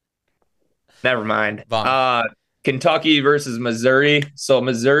 Never mind. Bomb. Kentucky versus Missouri. So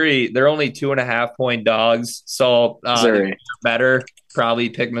Missouri, they're only 2.5-point dogs. So Missouri. better probably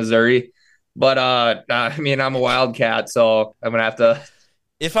pick Missouri. But I mean, I'm a Wildcat, so I'm gonna have to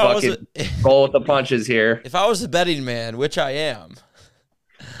If I was fucking roll with the punches here. if I was a betting man, which I am,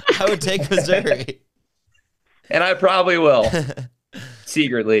 I would take Missouri. And I probably will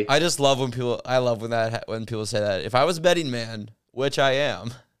secretly. I just love when people. I love when people say that. If I was a betting man, which I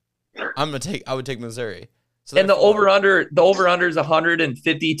am, I would take Missouri. So And the therefore- over-under is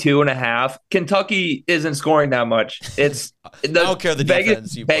 152.5. Kentucky isn't scoring that much. It's I don't care the Vegas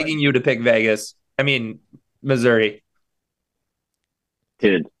defense you play. begging you to pick Vegas. I mean, Missouri.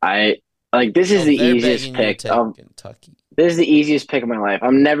 Dude, this is Oh, the they're easiest begging you to pick. take Kentucky. This is the easiest pick of my life.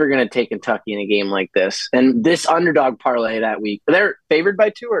 I'm never going to take Kentucky in a game like this. And this underdog parlay that week, they're favored by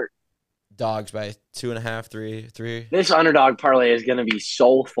 2 or Dogs by 2.5, 3. this underdog parlay is going to be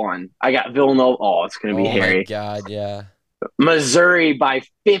so fun. I got Villanova. Oh, it's going to be Oh my hairy. god, yeah. Missouri by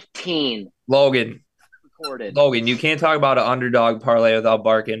 15 Logan, recorded. you can't talk about an underdog parlay without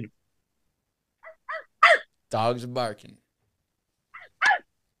barking. Dogs are barking.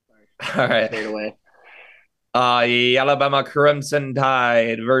 All right. Straight away. The Alabama Crimson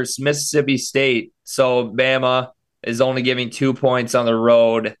Tide versus Mississippi State. So Bama is only giving 2 points on the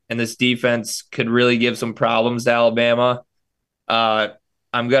road, and this defense could really give some problems to Alabama.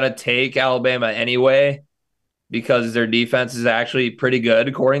 I'm gonna take Alabama anyway because their defense is actually pretty good,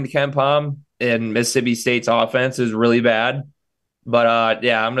 according to Ken Pom, and Mississippi State's offense is really bad. But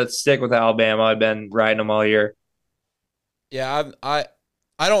yeah, I'm gonna stick with Alabama. I've been riding them all year. Yeah, I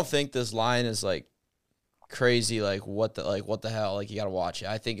don't think this line is like crazy. Like what the hell? Like you got to watch it.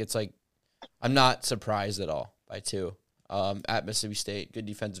 I think it's like I'm not surprised at all by 2 at Mississippi State. Good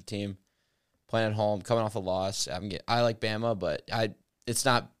defensive team, playing at home, coming off a loss. I like Bama, but it's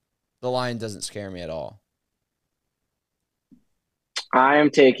not. The line doesn't scare me at all. I am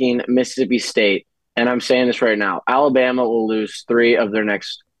taking Mississippi State, and I'm saying this right now. Alabama will lose 3 of their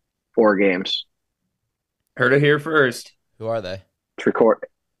next 4 games. Heard it here first. Who are they? To record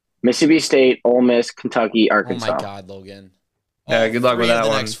Mississippi State, Ole Miss, Kentucky, Arkansas. Oh my God, Logan. Yeah, good luck 3 with of that the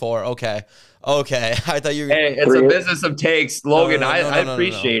one. next 4. Okay. I thought you were. Hey, it's 3 a business of takes, Logan. no, I no,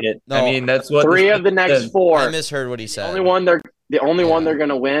 appreciate it. No. I mean, that's what 3 this of the next says. 4. I misheard what he The said. only one Yeah. they're going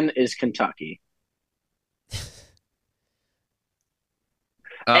to win is Kentucky.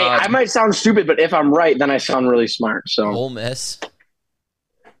 Hey, I might sound stupid, but if I'm right, then I sound really smart. So Ole Miss.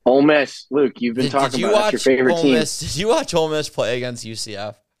 Ole Miss, Luke, you've been talking about that's your favorite Ole team. Miss? Did you watch Ole Miss play against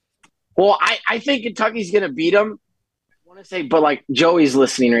UCF? Well, I think Kentucky's going to beat them. I want to say, but like Joey's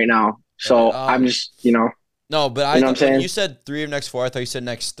listening right now. So I'm just, No, but You know what I'm saying? you said 3 of next 4. I thought you said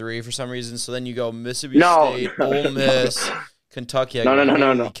next 3 for some reason. So then you go Mississippi No, State, no, Ole Miss, Kentucky. No.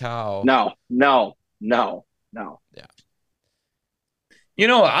 Holy cow. No. Yeah.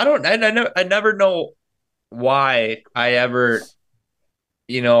 I never know why I ever,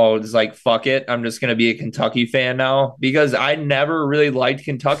 it's like, fuck it. I'm just going to be a Kentucky fan now because I never really liked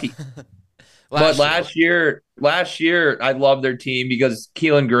Kentucky. But last year, I loved their team because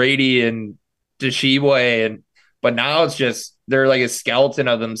Keelan Grady and Deshibwe, but now it's just they're like a skeleton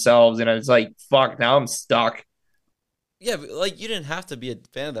of themselves, and it's like, fuck, now I'm stuck. Yeah, but like you didn't have to be a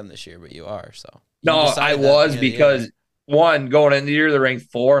fan of them this year, but you are. So No, I was because one, going into the year, they're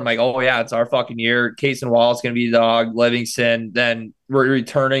ranked 4. I'm like, oh yeah, it's our fucking year. Case and Wallace going to be the dog. Livingston, then we're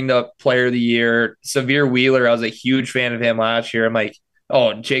returning the player of the year. Severe Wheeler, I was a huge fan of him last year. I'm like,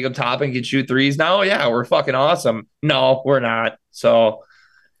 oh, Jacob Toppin can shoot threes now? Yeah, we're fucking awesome. No, we're not. So,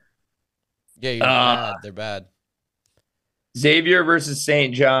 yeah, you're bad. They're bad. Xavier versus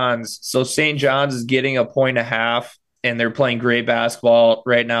St. John's. So St. John's is getting 1.5, and they're playing great basketball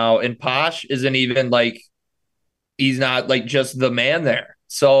right now. And Posh isn't even like, he's not like just the man there.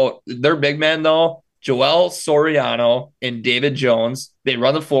 So they're big men though. Joel Soriano and David Jones. They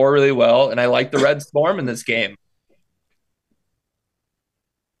run the floor really well, and I like the Red Storm in this game.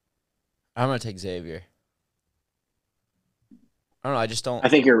 I'm gonna take Xavier. I don't know. I just don't. I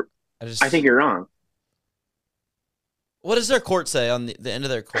think you're wrong. What does their court say on the end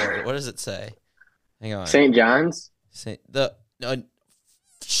of their court? What does it say? Hang on. St. John's? Shit,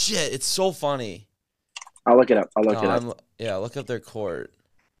 it's so funny. I'll look it up. Look up their court.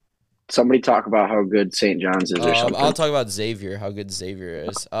 Somebody talk about how good St. John's is or something. I'll talk about Xavier, how good Xavier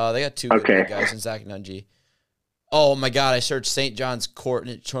is. They got 2 good guys in Zach Nunji. Oh my God, I searched St. John's court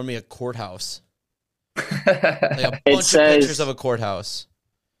and it showed me a courthouse. Like a bunch of pictures of a courthouse.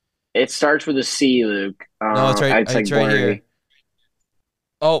 It starts with a C, Luke. No, it's right. It's right here.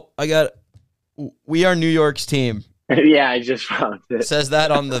 Oh, I got it. We are New York's team. Yeah, I just found it. It says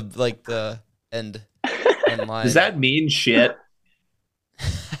that on the end line. Does that mean shit?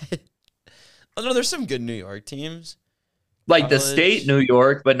 Oh no, there's some good New York teams. Like the state New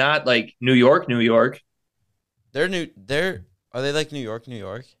York, but not like New York, New York. Are they like New York, New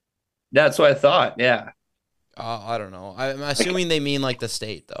York? That's what I thought. Yeah. I don't know. I'm assuming they mean like the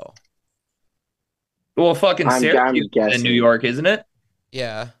state though. Well, fucking Syracuse in New York, isn't it?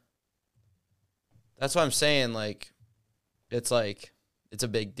 Yeah. That's what I'm saying. Like, it's a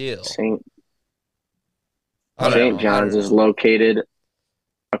big deal. St. John's is located.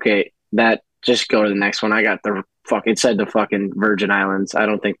 Okay, just go to the next one. I got it said the fucking Virgin Islands. I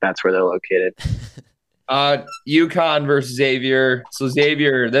don't think that's where they're located. UConn versus Xavier. So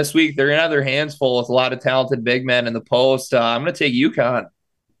Xavier this week they're gonna have their hands full with a lot of talented big men in the post. I'm gonna take UConn.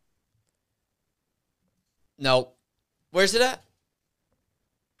 No, where's it at?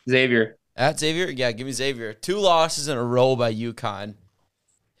 Xavier. At Xavier? Yeah, give me Xavier. 2 losses in a row by UConn.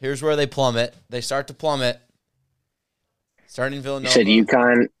 Here's where they plummet. They start to plummet. Starting Villanova.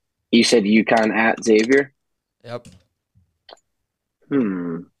 You said UConn at Xavier? Yep.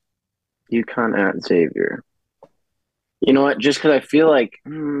 UConn at Xavier. You know what? Just because I feel like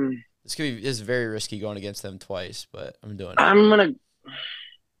this is very risky going against them twice, but I'm doing it.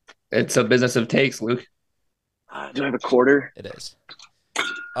 It's a business of takes, Luke. Do I have a quarter? It is.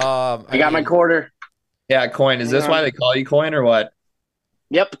 I got my quarter. Yeah, coin. Is this why they call you coin or what?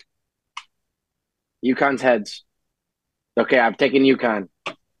 Yep. UConn's heads. Okay, I'm taking UConn.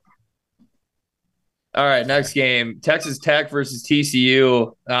 All right, next game. Texas Tech versus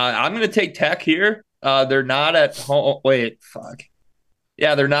TCU. I'm going to take Tech here. They're not at home. Wait, fuck.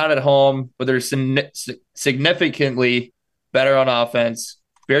 Yeah, they're not at home, but they're significantly better on offense,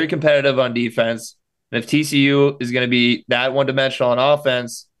 very competitive on defense. And if TCU is going to be that one-dimensional on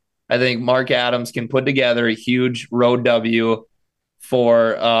offense, I think Mark Adams can put together a huge road W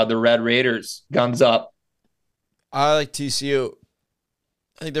for the Red Raiders. Guns up. I like TCU.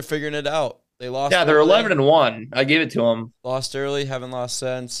 I think they're figuring it out. They lost. Yeah, they're 11-1. I gave it to them. Lost early, haven't lost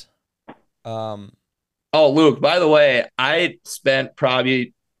since. Oh, Luke, by the way, I spent 5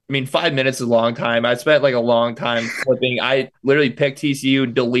 minutes is a long time. I spent like a long time flipping. I literally picked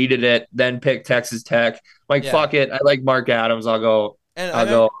TCU, deleted it, then picked Texas Tech. Fuck it. I like Mark Adams. I'll go. And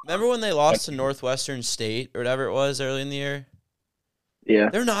remember when they lost to Northwestern State or whatever it was early in the year? Yeah.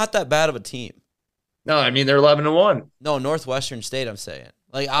 They're not that bad of a team. No, I mean, they're 11-1. No, Northwestern State, I'm saying.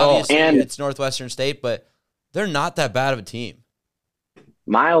 Like, obviously, it's Northwestern State, but they're not that bad of a team.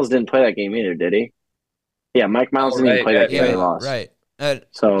 Miles didn't play that game either, did he? Yeah, Mike Miles didn't even play that game. They lost. Right.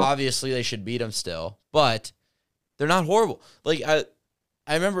 So obviously they should beat them still, but they're not horrible. Like I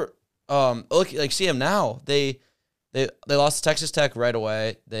remember, look, like see them now. They lost to Texas Tech right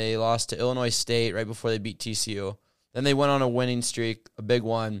away. They lost to Illinois State right before they beat TCU. Then they went on a winning streak, a big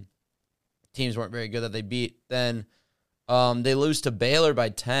one. Teams weren't very good that they beat. Then they lose to Baylor by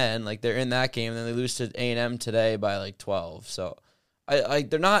 10. Like they're in that game. And then they lose to A&M today by like 12. So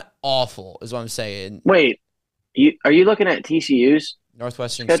they're not awful, is what I'm saying. wait, are you looking at TCU's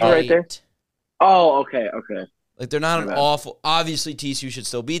Northwestern schedule State right there? Oh, okay. Like they're not an Okay. awful. Obviously, TCU should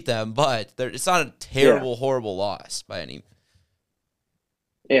still beat them, but it's not a terrible, horrible loss by any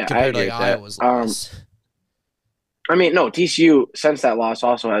Yeah, I compared agree to like with that. Iowa's loss. I mean, no, TCU since that loss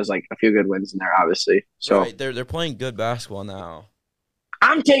also has like a few good wins in there, obviously. So Right, they're playing good basketball now.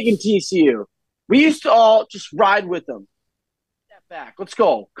 I'm taking TCU. We used to all just ride with them. Step back. Let's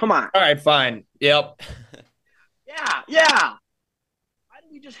go. Come on. All right, fine. Yep. Yeah. Why do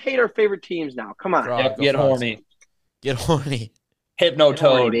we just hate our favorite teams now? Come on. Bro. Yep. go Get Frogs. horny. Get horny. Hypno Get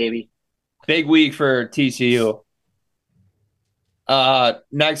horny, Toad. baby. Big week for TCU.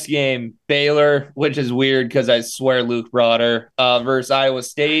 Next game, Baylor, which is weird because I swear Luke brought her, versus Iowa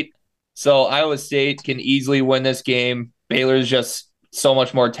State. So Iowa State can easily win this game. Baylor's just so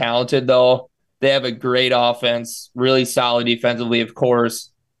much more talented, though. They have a great offense, really solid defensively, of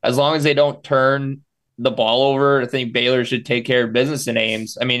course. As long as they don't turn the ball over, I think Baylor should take care of business in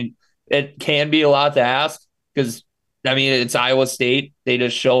Ames. I mean, it can be a lot to ask because, I mean, it's Iowa State. They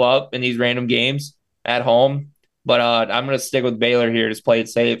just show up in these random games at home. But I'm going to stick with Baylor here. Just play it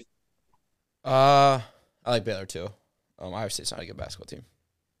safe. I like Baylor too. Iowa State's not a good basketball team.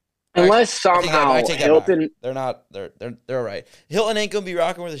 Unless somehow I take that Hilton. back. They're not. They're all right. Hilton ain't gonna be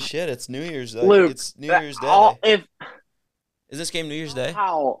rocking with the shit. It's New Year's. Luke, It's New Year's Day. If Is this game New Year's Day?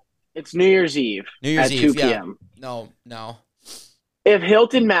 how it's New Year's Eve New Year's at Eve, 2 yeah. p.m. No. If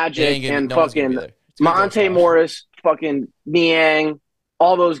Hilton They Magic ain't gonna- and no one's gonna be fucking there. It's gonna go Monte south. Morris, fucking Niang,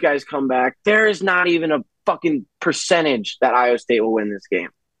 all those guys come back, there is not even a fucking percentage that Iowa State will win this game.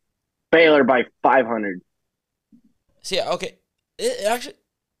 Baylor by 500. See, okay. It actually,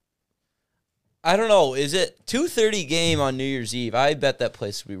 I don't know. Is it 2:30 game on New Year's Eve? I bet that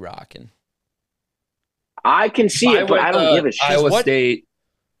place would be rocking. I can see it, but I don't give a shit. Iowa What- State.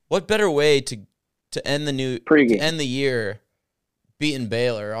 What better way to end the Pregame. end the year beating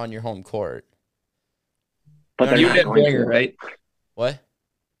Baylor on your home court? But they're You not didn't going bring to. her, right? What?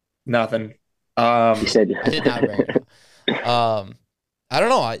 Nothing. You said I did not bring it. I don't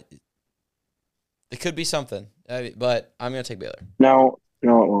know. It could be something, but I'm gonna take Baylor. no, it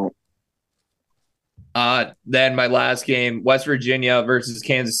won't. Then my last game, West Virginia versus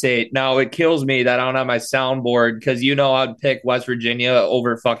Kansas State. Now it kills me that I don't have my soundboard because I'd pick West Virginia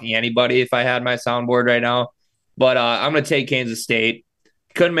over fucking anybody if I had my soundboard right now. But I'm gonna take Kansas State.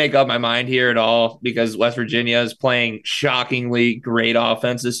 Couldn't make up my mind here at all because West Virginia is playing shockingly great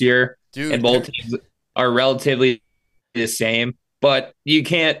offense this year, Dude, and both teams are relatively the same. But you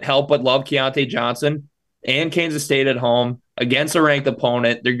can't help but love Keontae Johnson and Kansas State at home against a ranked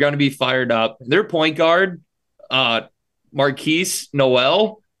opponent. They're going to be fired up. Their point guard, Marquise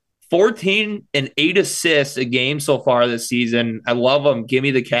Noel, 14 and 8 assists a game so far this season. I love them. Give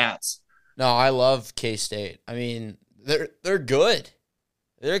me the Cats. No, I love K-State. I mean, they're good.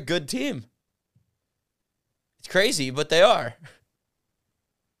 They're a good team. It's crazy, but they are.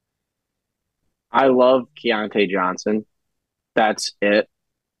 I love Keontae Johnson. That's it.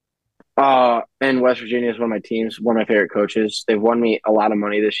 And West Virginia is one of my teams, one of my favorite coaches. They've won me a lot of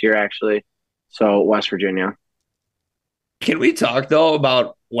money this year, actually. So West Virginia. Can we talk, though,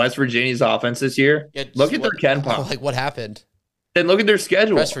 about West Virginia's offense this year? Yeah, Look at their Ken Pop. Like, what happened? Then look at their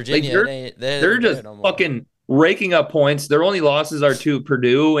schedule. West Virginia, Like, they're just no more. fucking raking up points. Their only losses are to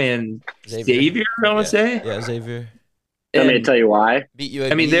Purdue and Xavier, I want to say. Yeah, Xavier. Let me And, tell you why. Beat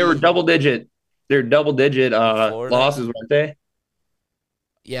UAB. I mean, they were double digit. They're double digit Florida. losses, weren't they?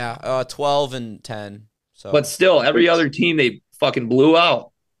 Yeah, 12 and 10. So, But still, every other team they fucking blew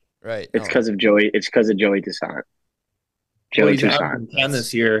out. right. It's no. because of Joey. It's because of Joey Toussaint. Joey He's Toussaint. averaging 10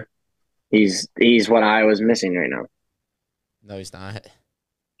 this year. He's what I was missing right now. No, he's not.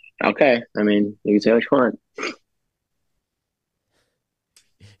 Okay, I mean, you can say what you want.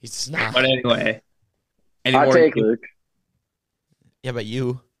 He's just not. But anyway. Any Hot more take, games? Luke. Yeah, but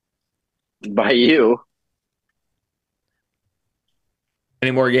you. By you.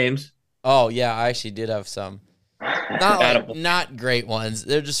 Any more games? Oh, yeah, I actually did have some. Not great ones.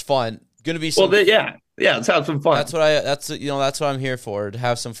 They're just fun. Gonna be some. Well, yeah. Let's have some fun. That's what I'm here for, to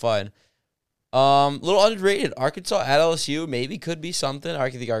have some fun. Little underrated. Arkansas at LSU maybe could be something. I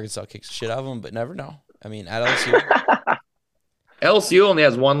think Arkansas kicks the shit out of them, but never know. I mean, at LSU. LSU only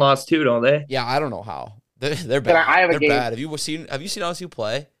has one loss too, don't they? Yeah, I don't know how. They're bad. I have a They're game. bad. Have you seen LSU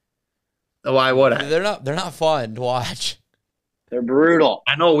play? Why would I? They're not fun to watch. They're brutal.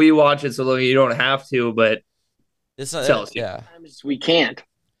 I know we watch it, so you don't have to, but It's not. LSU. Yeah. Sometimes we can't.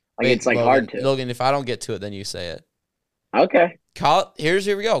 Like Wait, it's like Logan, hard to. Logan, if I don't get to it, then you say it. Okay.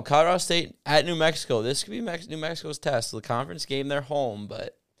 Here we go. Colorado State at New Mexico. This could be New Mexico's test. The conference game, they're home,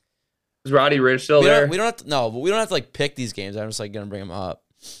 but is Roddy Rich still we there? don't have to. No, but we don't have to like pick these games. I'm just like gonna bring them up.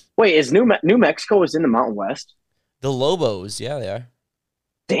 Wait, is New Mexico is in the Mountain West? The Lobos, yeah, they are.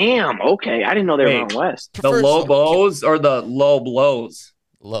 Damn. Okay, I didn't know they were Wait. Mountain West. The Lobos or the low blows?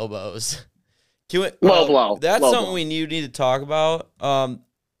 Lobos. Can we, Low blow. That's Low something blow. we need to talk about.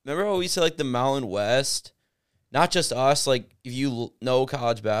 Remember how we said like the Mountain West, not just us. Like if you know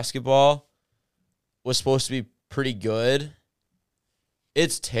college basketball, was supposed to be pretty good.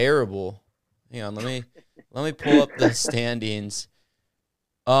 It's terrible. Hang on, let me pull up the standings.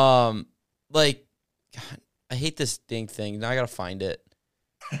 Like, God, I hate this dang thing. Now I gotta find it.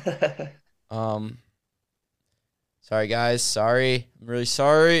 Sorry guys. Sorry. I'm really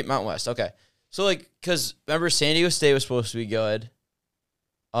sorry. Mountain West. Okay. So like, cause remember San Diego State was supposed to be good.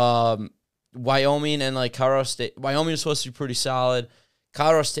 Wyoming and like Colorado State. Wyoming was supposed to be pretty solid.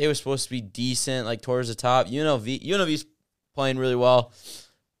 Colorado State was supposed to be decent, like towards the top. UNLV's playing really well,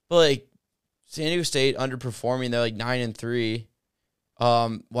 but like San Diego State underperforming. They're like 9-3.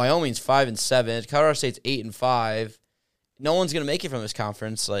 Wyoming's 5-7. Colorado State's 8-5. No one's gonna make it from this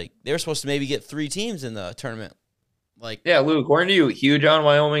conference. Like they were supposed to maybe get 3 teams in the tournament. Like Yeah, Luke, weren't you huge on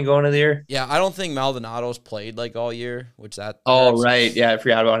Wyoming going into the year? yeah, I don't think Maldonado's played like all year, which that Oh, hurts. right. Yeah, I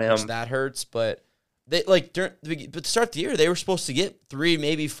forgot about Which him. that hurts. But they like but to start the year, they were supposed to get 3,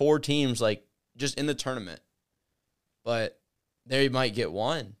 maybe 4 teams like just in the tournament. But they might get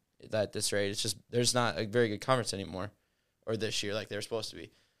 1 at this rate. It's just there's not a very good conference anymore, or this year like they were supposed to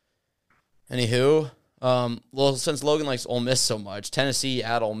be. Anywho, well, since Logan likes Ole Miss so much, Tennessee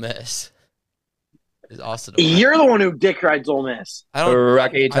at Ole Miss is Austin. You're the one who dick rides Ole Miss. I don't.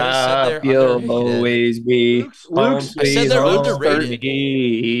 Rocky I just said they're top, you'll underrated. always be. Luke's- I said they're underrated.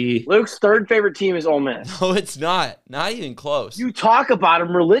 underrated. Luke's third favorite team is Ole Miss. No, it's not. Not even close. You talk about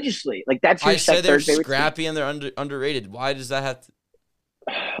them religiously. Like that's your I said they're third favorite scrappy and they're underrated. Why does that have to? team.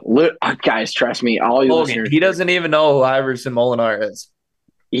 Luke, guys, trust me. All you Logan, listeners. he doesn't even know who Iverson Molinar is.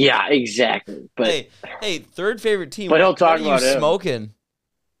 Yeah, exactly. But Hey, third favorite team. But he'll what talk are you about him. smoking?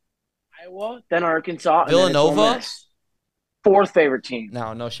 Iowa, then Arkansas, and then it's Villanova? Ole Miss. Fourth favorite team.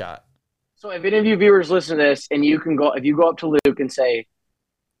 No shot. So if any of you viewers listen to this, and if you go up to Luke and say,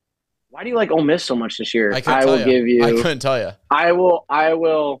 "Why do you like Ole Miss so much this year?" I will give you. I couldn't tell you. I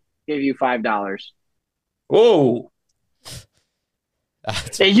will give you $5. Whoa.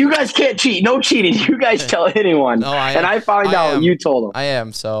 Hey, you guys can't cheat. No cheating. You guys tell anyone. No, I am. and I find I out am. you told them. I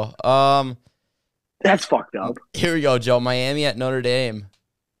am so. That's fucked up. Here we go, Joe. Miami at Notre Dame.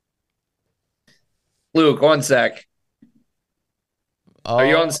 Luke, 1 sec. Are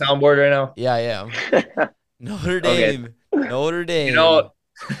you on the soundboard right now? Yeah, I am. Notre Okay. Dame. Notre Dame. You know,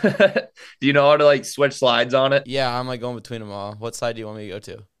 do you know how to like switch slides on it? Yeah, I'm like going between them all. What side do you want me to go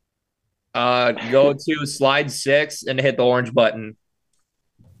to? Go to slide 6 and hit the orange button.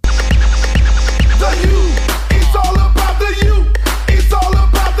 The U, it's all about the U. It's all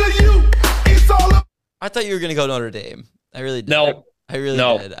about the U. It's all about I thought you were gonna go Notre Dame. I really did. No. I really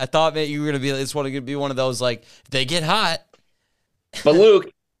No. did. I thought maybe you were gonna be. It's one to be one of those like if they get hot. But Luke,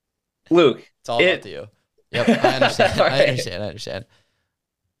 It's all about you. Yep, I understand. All I right.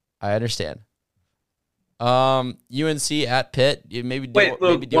 understand. UNC at Pitt. Maybe wait,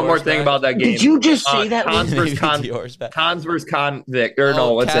 Luke, maybe one more Dior's thing back. about that game. Did you just say that? Cons Luke? versus Maybe Dior's back. Cons versus convict, or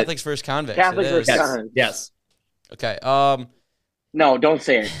no? What's Catholics versus convicts. Catholic it versus is. it? Cons. Yes. Okay. No, don't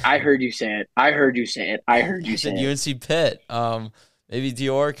say it. I heard you say it. I heard you say it. I heard you You say said it. UNC Pitt. Maybe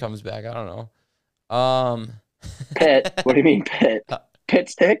Dior comes back. I don't know. Pitt. What do you mean, Pitt? Pitt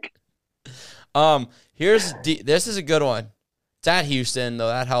stick? This is a good one. It's at Houston, though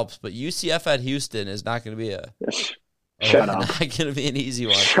that helps. But UCF at Houston is not going to be Shut up. Not going to be an easy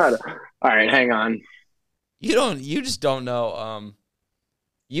one. Shut up. All right, hang on. You just don't know.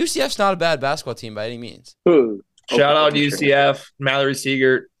 UCF's not a bad basketball team by any means. Ooh. Shout out to Okay, UCF, Mallory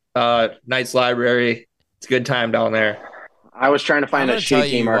Siegert, Knights Library. It's a good time down there. I was trying to find a shitty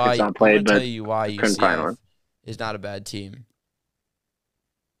team Arkansas played, I'm but tell you why couldn't find UCF one. is not a bad team.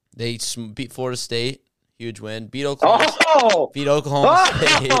 They beat Florida State, huge win. Beat Oklahoma. oh, Beat Oklahoma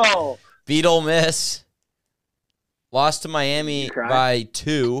State. oh! Beat Ole Miss. Lost to Miami You cry? by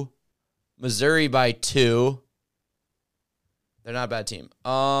 2. Missouri by 2. They're not a bad team.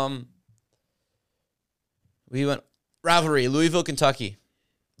 We went rivalry, Louisville, Kentucky.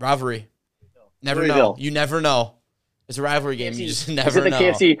 Rivalry. Never know. You never know. It's a rivalry game. You just never know.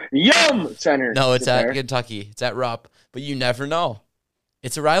 Is it the KFC Yum Center? No, it's at Kentucky. It's at Rupp. But you never know.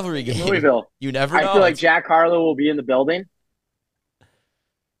 It's a rivalry game. Louisville. You never know. I feel like Jack Harlow will be in the building.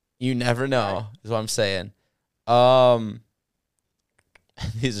 You never know, is what I'm saying.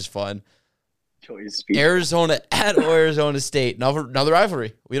 This is fun. Arizona at Arizona State. Another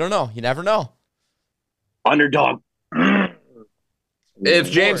rivalry. We don't know. You never know. Underdog.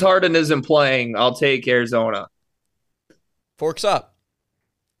 If James Harden isn't playing, I'll take Arizona. Forks up.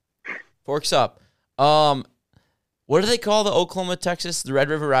 Forks up. What do they call the Oklahoma, Texas, the Red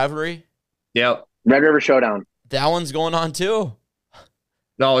River rivalry? Yep. Red River Showdown. That one's going on too.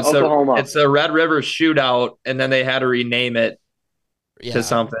 No, it's Oklahoma. It's a Red River Shootout, and then they had to rename it to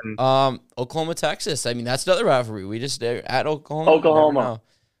something. Oklahoma, Texas. I mean, that's another rivalry. We just at Oklahoma.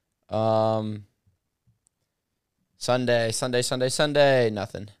 Sunday.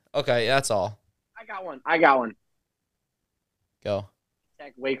 Nothing. Okay, that's all. I got one. Go.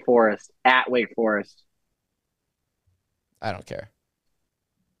 Tech Wake Forest at Wake Forest. I don't care.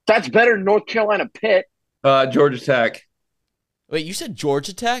 That's better than North Carolina Pitt. Georgia Tech. Wait, you said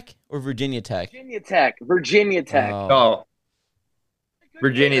Georgia Tech or Virginia Tech? Virginia Tech. Oh.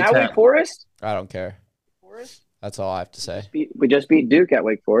 Virginia at Tech. Wake Forest? I don't care. Forest? That's all I have to say. We just beat Duke at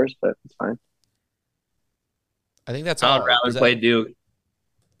Wake Forest, but it's fine. I think that's all. I'd rather play Duke.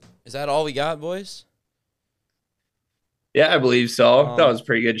 Is that all we got, boys? Yeah, I believe so. That was a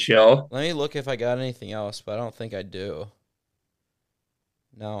pretty good show. Let me look if I got anything else, but I don't think I do.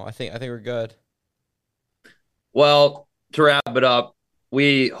 No, I think we're good. Well, to wrap it up,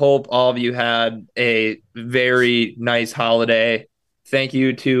 we hope all of you had a very nice holiday. Thank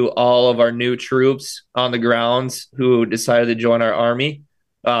you to all of our new troops on the grounds who decided to join our army.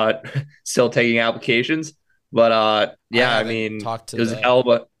 Still taking applications. But, yeah, I mean, it was a hell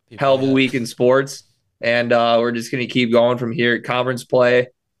of a week in sports. And we're just going to keep going from here. Conference play,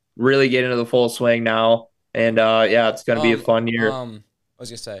 really get into the full swing now. And, yeah, it's going to be a fun year. I was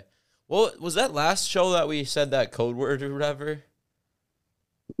going to say, well, was that last show that we said that code word or whatever?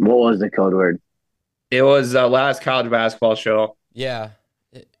 What was the code word? It was last college basketball show. Yeah.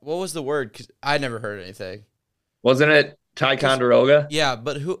 What was the word? 'Cause I never heard anything. Wasn't it Ticonderoga? Yeah,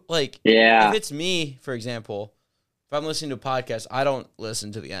 but who, like, yeah. If it's me, for example, if I'm listening to a podcast, I don't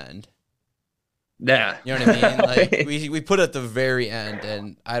listen to the end. Yeah. You know what I mean? Like, we put it at the very end,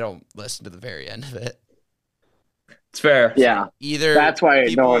 and I don't listen to the very end of it. It's fair. Yeah. Either that's why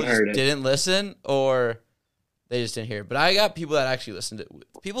people no one heard it. Didn't listen, or they just didn't hear it. But I got people that actually listened to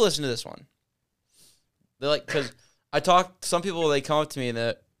it. People listen to this one. They're like, because I talk, some people, they come up to me and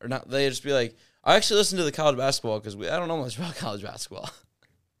they just be like, I actually listen to the college basketball because I don't know much about college basketball.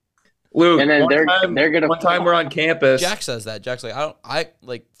 Luke, and then one time we're on campus. Jack says that. Jack's like, I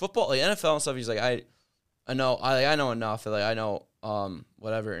like football, like NFL and stuff. He's like, I know enough. Like, I know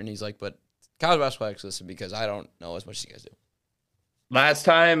whatever. And he's like, but college basketball I actually listen because I don't know as much as you guys do. Last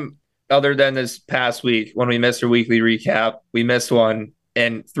time, other than this past week, when we missed our weekly recap, we missed one,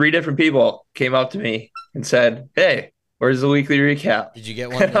 and 3 different people came up to me and said, "Hey, where's the weekly recap?" Did you get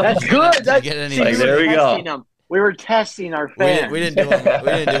one? That's good. Did you get any? Like, there we go. We were testing our fans. We didn't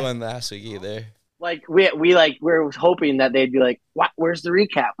do one last week either. Like we were hoping that they'd be like, "What? Where's the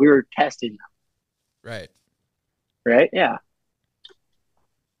recap?" We were testing them. Right? Yeah.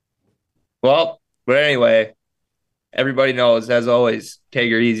 Well, but anyway, everybody knows, as always,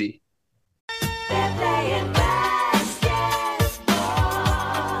 take her easy.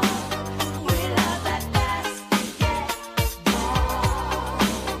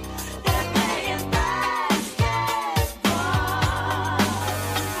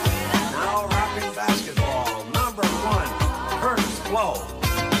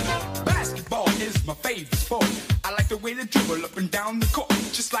 To dribble up and down the court,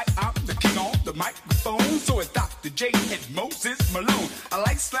 just like I'm the king on the microphone. So it's Dr. J and Moses Malone. I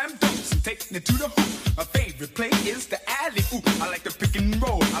like slam dunks and taking it to the hoop. My favorite play is the alley-oop. I like the pick and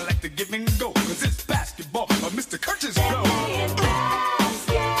roll. I like the giving